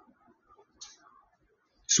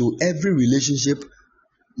 So every relationship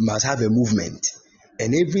must have a movement,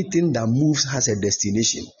 and everything that moves has a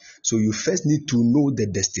destination. So you first need to know the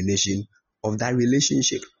destination of that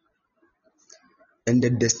relationship. And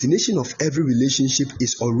the destination of every relationship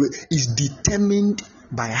is determined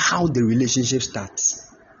by how the relationship starts.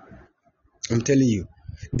 I'm telling you,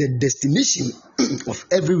 the destination of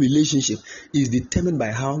every relationship is determined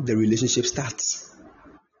by how the relationship starts.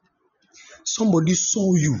 Somebody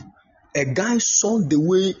saw you. A guy saw the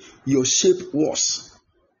way your shape was,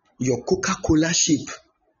 your Coca-Cola shape,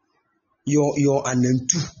 your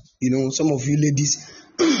anentu. You know, some of you ladies,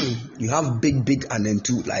 you have big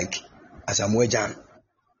anentu like Asamoah Gyan.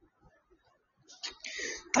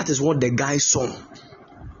 That is what the guy saw,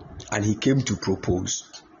 and he came to propose.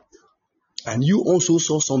 And you also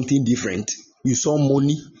saw something different. You saw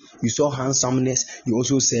money, you saw handsomeness. You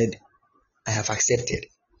also said, I have accepted.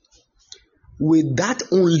 With that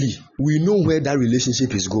only, we know where that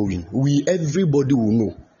relationship is going. Everybody will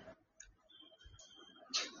know.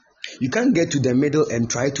 You can't get to the middle and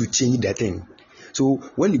try to change the thing. So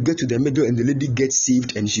when you get to the middle and the lady gets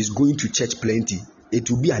saved and she's going to church plenty,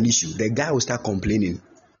 it will be an issue. The guy will start complaining,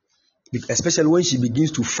 especially when she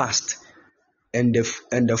begins to fast and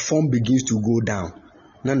the form begins to go down.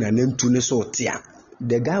 The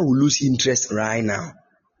guy will lose interest right now.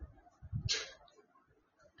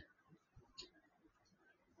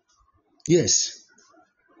 Yes.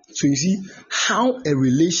 So you see, how a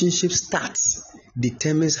relationship starts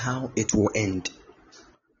determines how it will end.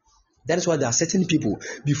 That is why there are certain people,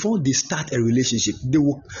 before they start a relationship, they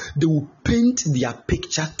will paint their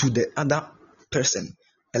picture to the other person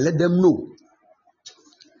and let them know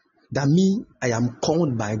that me, I am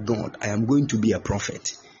called by God. I am going to be a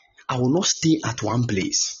prophet. I will not stay at one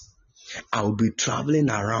place. I will be traveling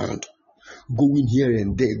around, going here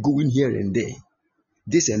and there,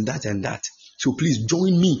 this and that and that. So please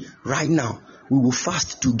join me right now. We will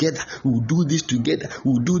fast together. We will do this together.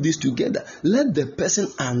 We will do this together. Let the person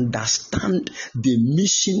understand the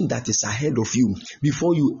mission that is ahead of you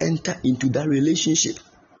before you enter into that relationship.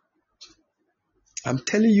 I'm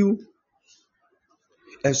telling you,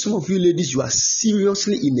 and some of you ladies, you are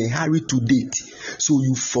seriously in a hurry to date. So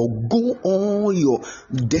you forgo all your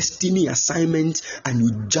destiny assignments and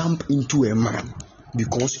you jump into a man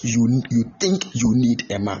because you think you need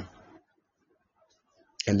a man.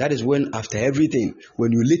 And that is when, after everything,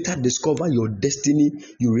 when you later discover your destiny,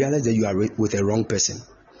 you realize that you are with a wrong person.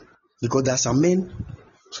 Because there are some men,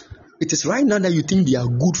 it is right now that you think they are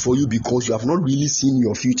good for you because you have not really seen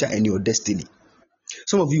your future and your destiny.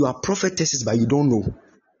 Some of you are prophetesses, but you don't know.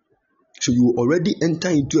 So you already enter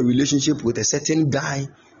into a relationship with a certain guy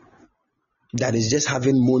that is just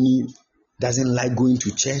having money, doesn't like going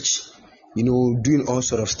to church, doing all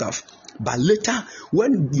sort of stuff. But later,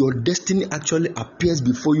 when your destiny actually appears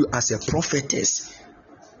before you as a prophetess,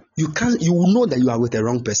 you will know that you are with the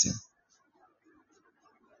wrong person.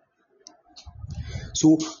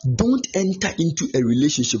 So don't enter into a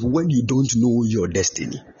relationship when you don't know your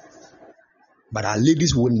destiny. But our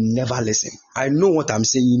ladies will never listen. I know what I'm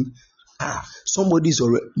saying. Somebody's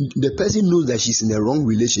already, the person knows that she's in a wrong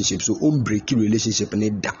relationship, so breaking relationship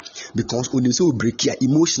and that because when you say break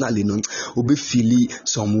emotionally, no, be feeling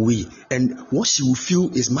some way, and what she will feel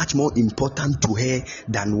is much more important to her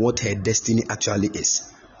than what her destiny actually is.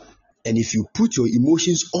 And if you put your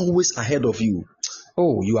emotions always ahead of you,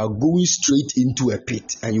 you are going straight into a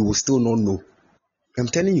pit, and you will still not know. I'm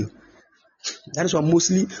telling you. That is why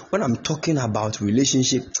mostly when I'm talking about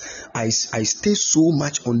relationship, I stay so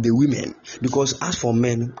much on the women, because as for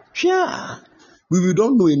men, we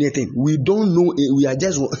don't know anything. We don't know. We are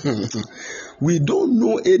just we don't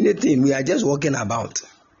know anything. We are just walking about.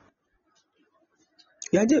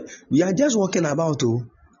 We are just walking about.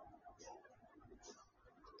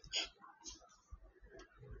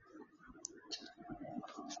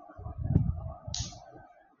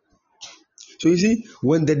 So you see,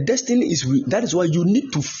 when the destiny is, that is why you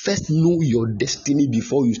need to first know your destiny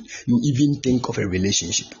before you even think of a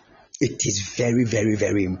relationship. It is very, very,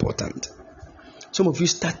 very important. Some of you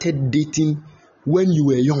started dating when you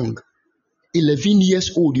were young. 11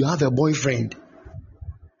 years old, you have a boyfriend.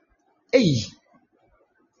 Hey!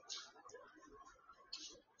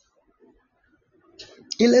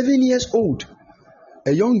 11 years old.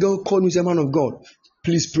 A young girl called me and said, "Man of God,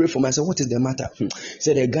 please pray for me." I said, "What is the matter?" He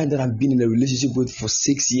said, "A guy that I've been in a relationship with for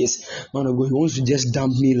 6 years, man of God, he wants to just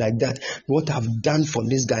dump me like that. What I've done for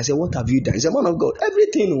this guy." I said, "What have you done?" He said, "Man of God,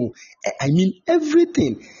 everything. I mean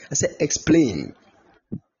everything." I said, "Explain.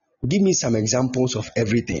 Give me some examples of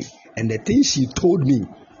everything." And the things she told me,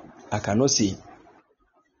 I cannot say.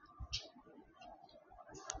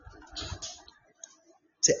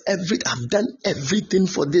 Say, I've done everything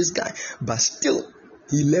for this guy, but still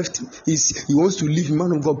he left. He wants to leave.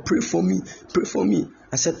 Man of God, pray for me. Pray for me.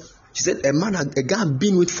 She said, a guy I've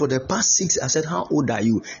been with for the past 6. I said, "How old are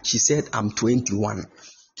you?" She said, "I'm 21.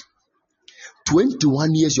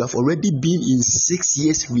 21 years, you have already been in 6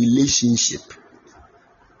 years relationship.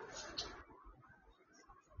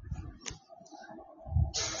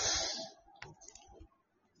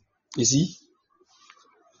 You see,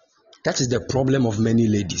 that is the problem of many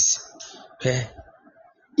ladies.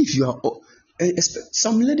 If you are,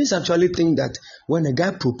 some ladies actually think that when a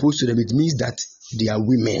guy proposes to them, it means that they are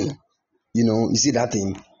women. You see that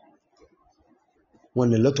thing?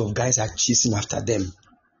 When a lot of guys are chasing after them.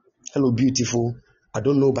 "Hello, beautiful. I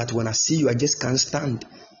don't know, but when I see you, I just can't stand.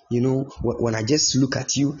 When I just look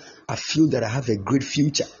at you, I feel that I have a great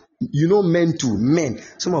future." Men too. Men.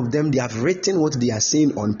 Some of them, they have written what they are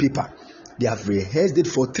saying on paper. They have rehearsed it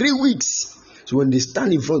for 3 weeks. So when they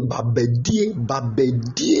stand in front, babedie.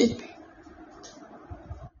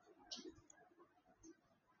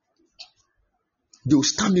 They will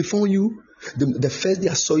stand before you. The first day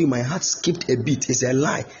I saw you, my heart skipped a beat. It's a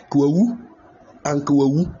lie. Kuawu and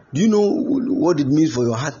kuawu. Do you know what it means for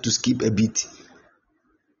your heart to skip a beat?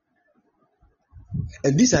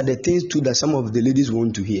 And these are the things too that some of the ladies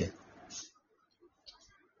want to hear.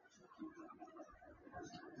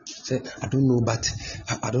 Say, "I don't know, but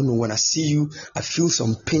I don't know. When I see you, I feel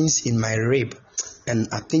some pains in my rib, and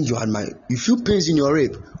I think you feel pains in your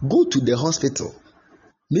rib. Go to the hospital.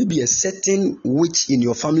 Maybe a certain witch in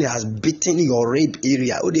your family has bitten your rib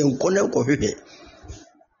area."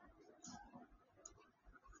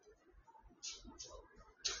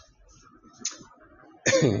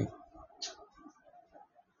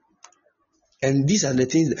 And these are the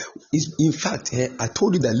things in fact, I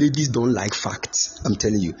told you that ladies don't like facts. I'm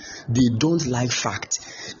telling you, they don't like facts.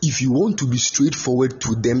 If you want to be straightforward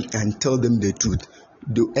to them and tell them the truth,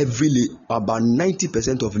 about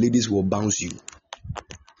 90% of ladies will bounce you.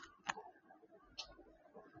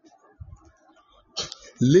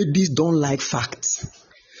 Ladies don't like facts.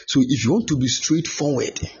 So if you want to be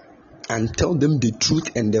straightforward and tell them the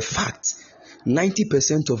truth and the facts,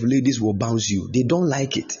 90% of ladies will bounce you. They don't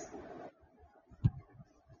like it.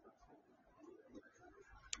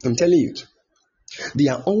 I'm telling you. They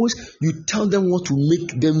are always, you tell them what to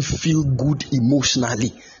make them feel good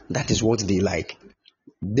emotionally. That is what they like.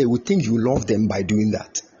 They will think you love them by doing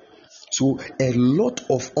that. So a lot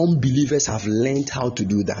of unbelievers have learned how to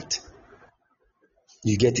do that.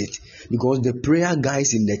 You get it? Because the prayer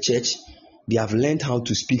guys in the church, they have learned how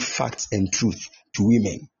to speak facts and truth to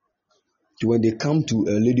women. So when they come to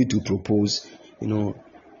a lady to propose,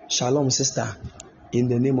 "Shalom, sister. In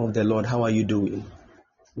the name of the Lord, how are you doing?"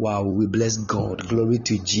 Wow, we bless God. Glory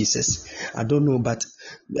to Jesus. I don't know, but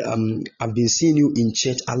I've been seeing you in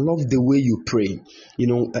church. I love the way you pray,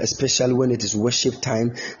 especially when it is worship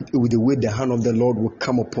time, with the way the hand of the Lord will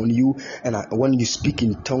come upon you. And when you speak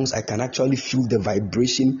in tongues, I can actually feel the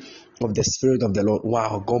vibration of the Spirit of the Lord.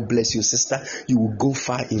 Wow, God bless you, sister. You will go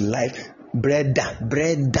far in life. Brother.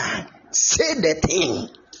 Say the thing.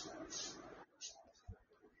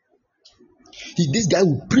 This guy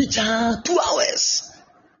will preach 2 hours.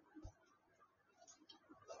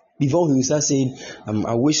 Before he will start saying,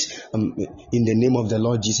 I wish in the name of the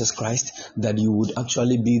Lord Jesus Christ that you would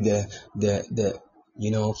actually be the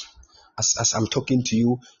as I'm talking to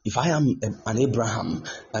you, if I am an Abraham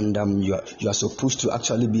and you are supposed to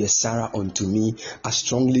actually be a Sarah unto me, I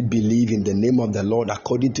strongly believe in the name of the Lord,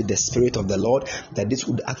 according to the Spirit of the Lord, that this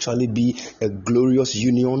would actually be a glorious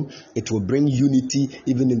union. It will bring unity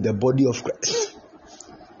even in the body of Christ.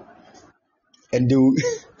 And they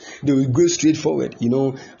will go straight forward.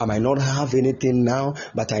 I might not have anything now,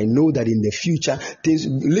 but I know that in the future,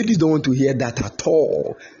 ladies don't want to hear that at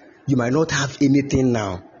all. You might not have anything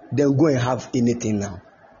now. Then go and have anything now.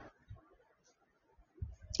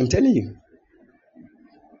 I'm telling you.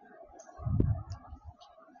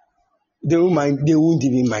 They won't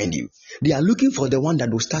even mind you. They are looking for the one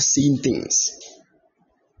that will start saying things.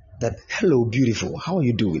 That, hello, beautiful, how are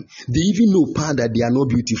you doing? They even know that they are not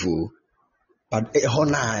beautiful. But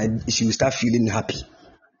she will start feeling happy.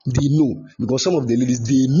 They know. Because some of the ladies,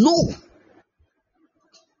 they know.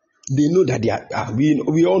 They know that they are.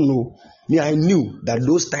 We all know. Me, I knew that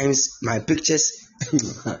those times my pictures,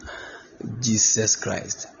 Jesus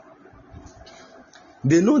Christ.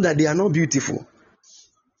 They know that they are not beautiful.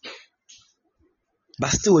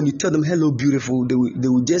 But still, when you tell them hello, beautiful, they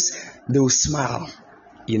will smile.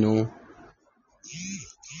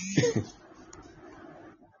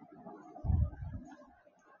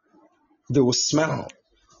 They will smile.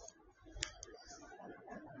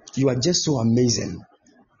 You are just so amazing.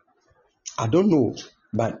 I don't know,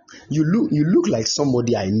 but you look like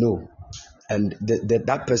somebody I know, and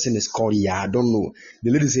that person is called I don't know.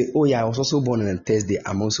 The lady say, oh yeah, I was also born on a Thursday.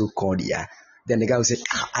 I'm also called Then the guy will say,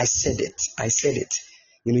 I said it.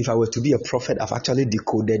 If I were to be a prophet, I've actually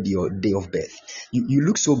decoded your day of birth. You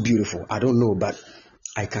look so beautiful. I don't know, but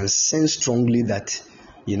I can sense strongly that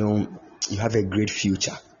you have a great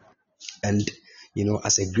future. And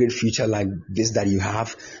as a great future like this that you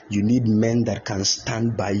have, you need men that can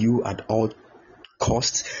stand by you at all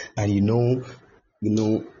costs, and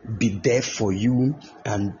be there for you,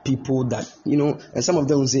 and people that and some of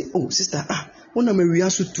them will say, oh sister, we are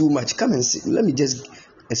so too much, come and see, let me just,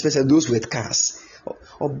 especially those with cars,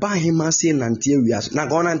 or buy him and say nanti we are na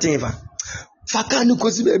go nanti fa fakanu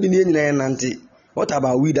kosi baby ni nanti. What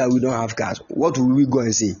about we that we don't have cars? What will we go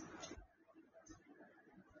and say?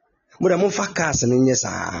 But I'm cars and yes,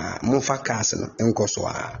 cars and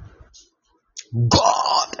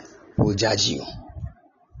God will judge you.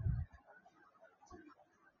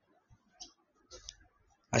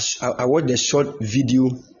 I watched a short video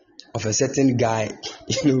of a certain guy,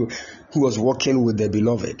 who was walking with the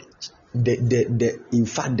beloved. In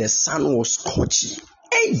fact, the sun was scorching.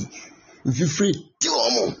 Hey, free.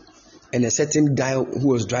 And a certain guy who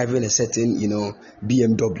was driving a certain,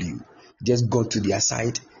 BMW, just got to their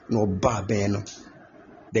side.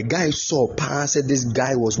 The guy saw, said this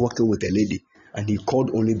guy was walking with a lady, and he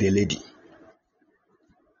called only the lady.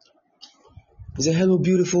 He said, hello,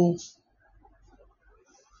 beautiful.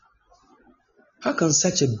 How can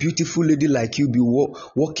such a beautiful lady like you be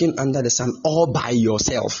walking under the sun all by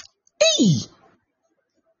yourself? Hey!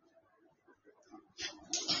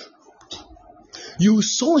 You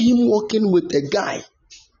saw him walking with a guy,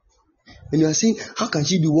 and you are saying, how can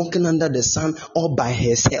she be walking under the sun all by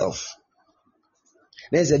herself?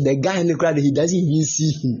 Then said the guy in the crowd, he doesn't even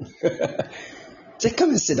see him. Say,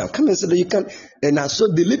 come and sit down. You can. And I saw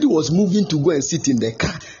the lady was moving to go and sit in the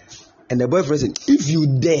car, and the boyfriend said, if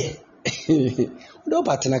you dare,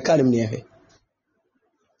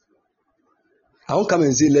 I won't come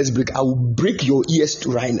and say let's break. I will break your ears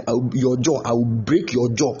right now, your jaw. I will break your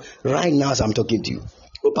jaw right now as I'm talking to you.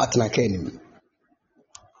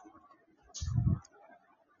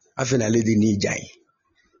 I feel a lady need jai.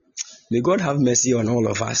 May God have mercy on all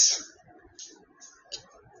of us.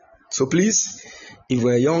 So please, if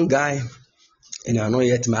you're a young guy and you are not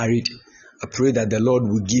yet married, I pray that the Lord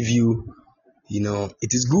will give you,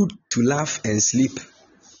 it is good to laugh and sleep,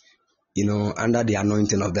 under the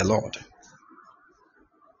anointing of the Lord.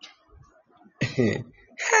 Hey,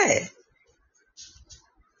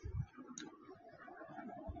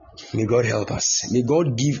 may God help us. May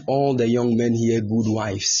God give all the young men here good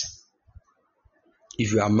wives.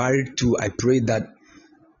 If you are married too, I pray that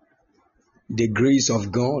the grace of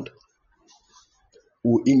God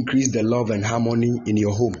will increase the love and harmony in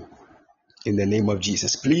your home. In the name of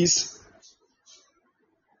Jesus. Please,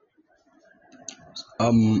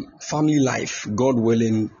 family life, God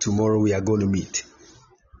willing, tomorrow we are going to meet.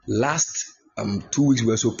 Last 2 weeks we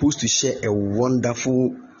were supposed to share a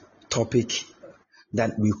wonderful topic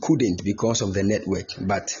that we couldn't because of the network,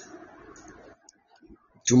 but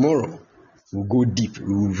tomorrow we'll go deep.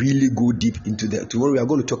 We will really go deep into the. Tomorrow we are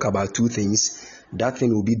going to talk about two things. That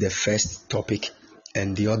thing will be the first topic,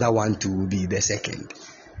 and the other one too will be the second.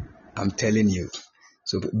 I'm telling you.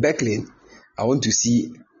 So Becklin, I want to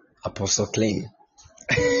see Apostle Klein.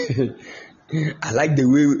 I like the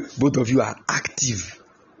way both of you are active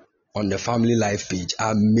on the Family Life page.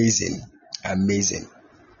 Amazing.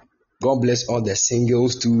 God bless all the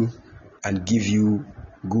singles too and give you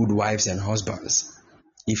good wives and husbands.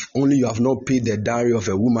 If only you have not paid the dowry of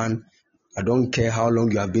a woman, I don't care how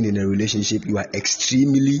long you have been in a relationship, you are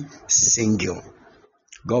extremely single.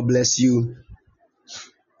 God bless you.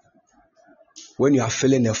 When you are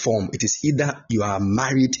filling a form, it is either you are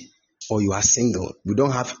married or you are single. We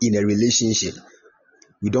don't have in a relationship.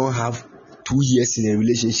 We don't have 2 years in a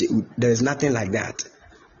relationship. There is nothing like that.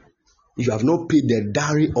 If you have not paid the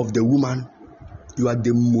dowry of the woman, you are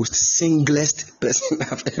the most singlest person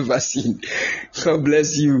I've ever seen. God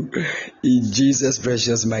bless you in Jesus'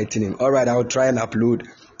 precious mighty name. All right, I'll try and upload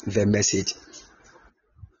the message.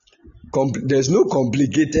 There's no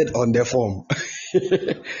complicated on the form.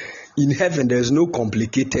 In heaven, there's no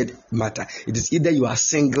complicated matter. It is either you are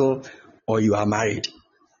single or you are married.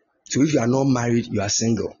 So if you are not married, you are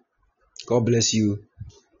single. God bless you.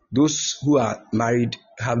 Those who are married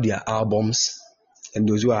have their albums, and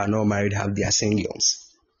those who are not married have their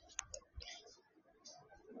singles.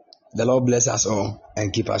 The Lord bless us all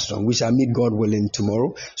and keep us strong. We shall meet, God willing,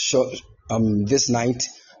 tomorrow. This night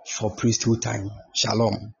for priesthood time.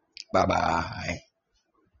 Shalom. Bye-bye.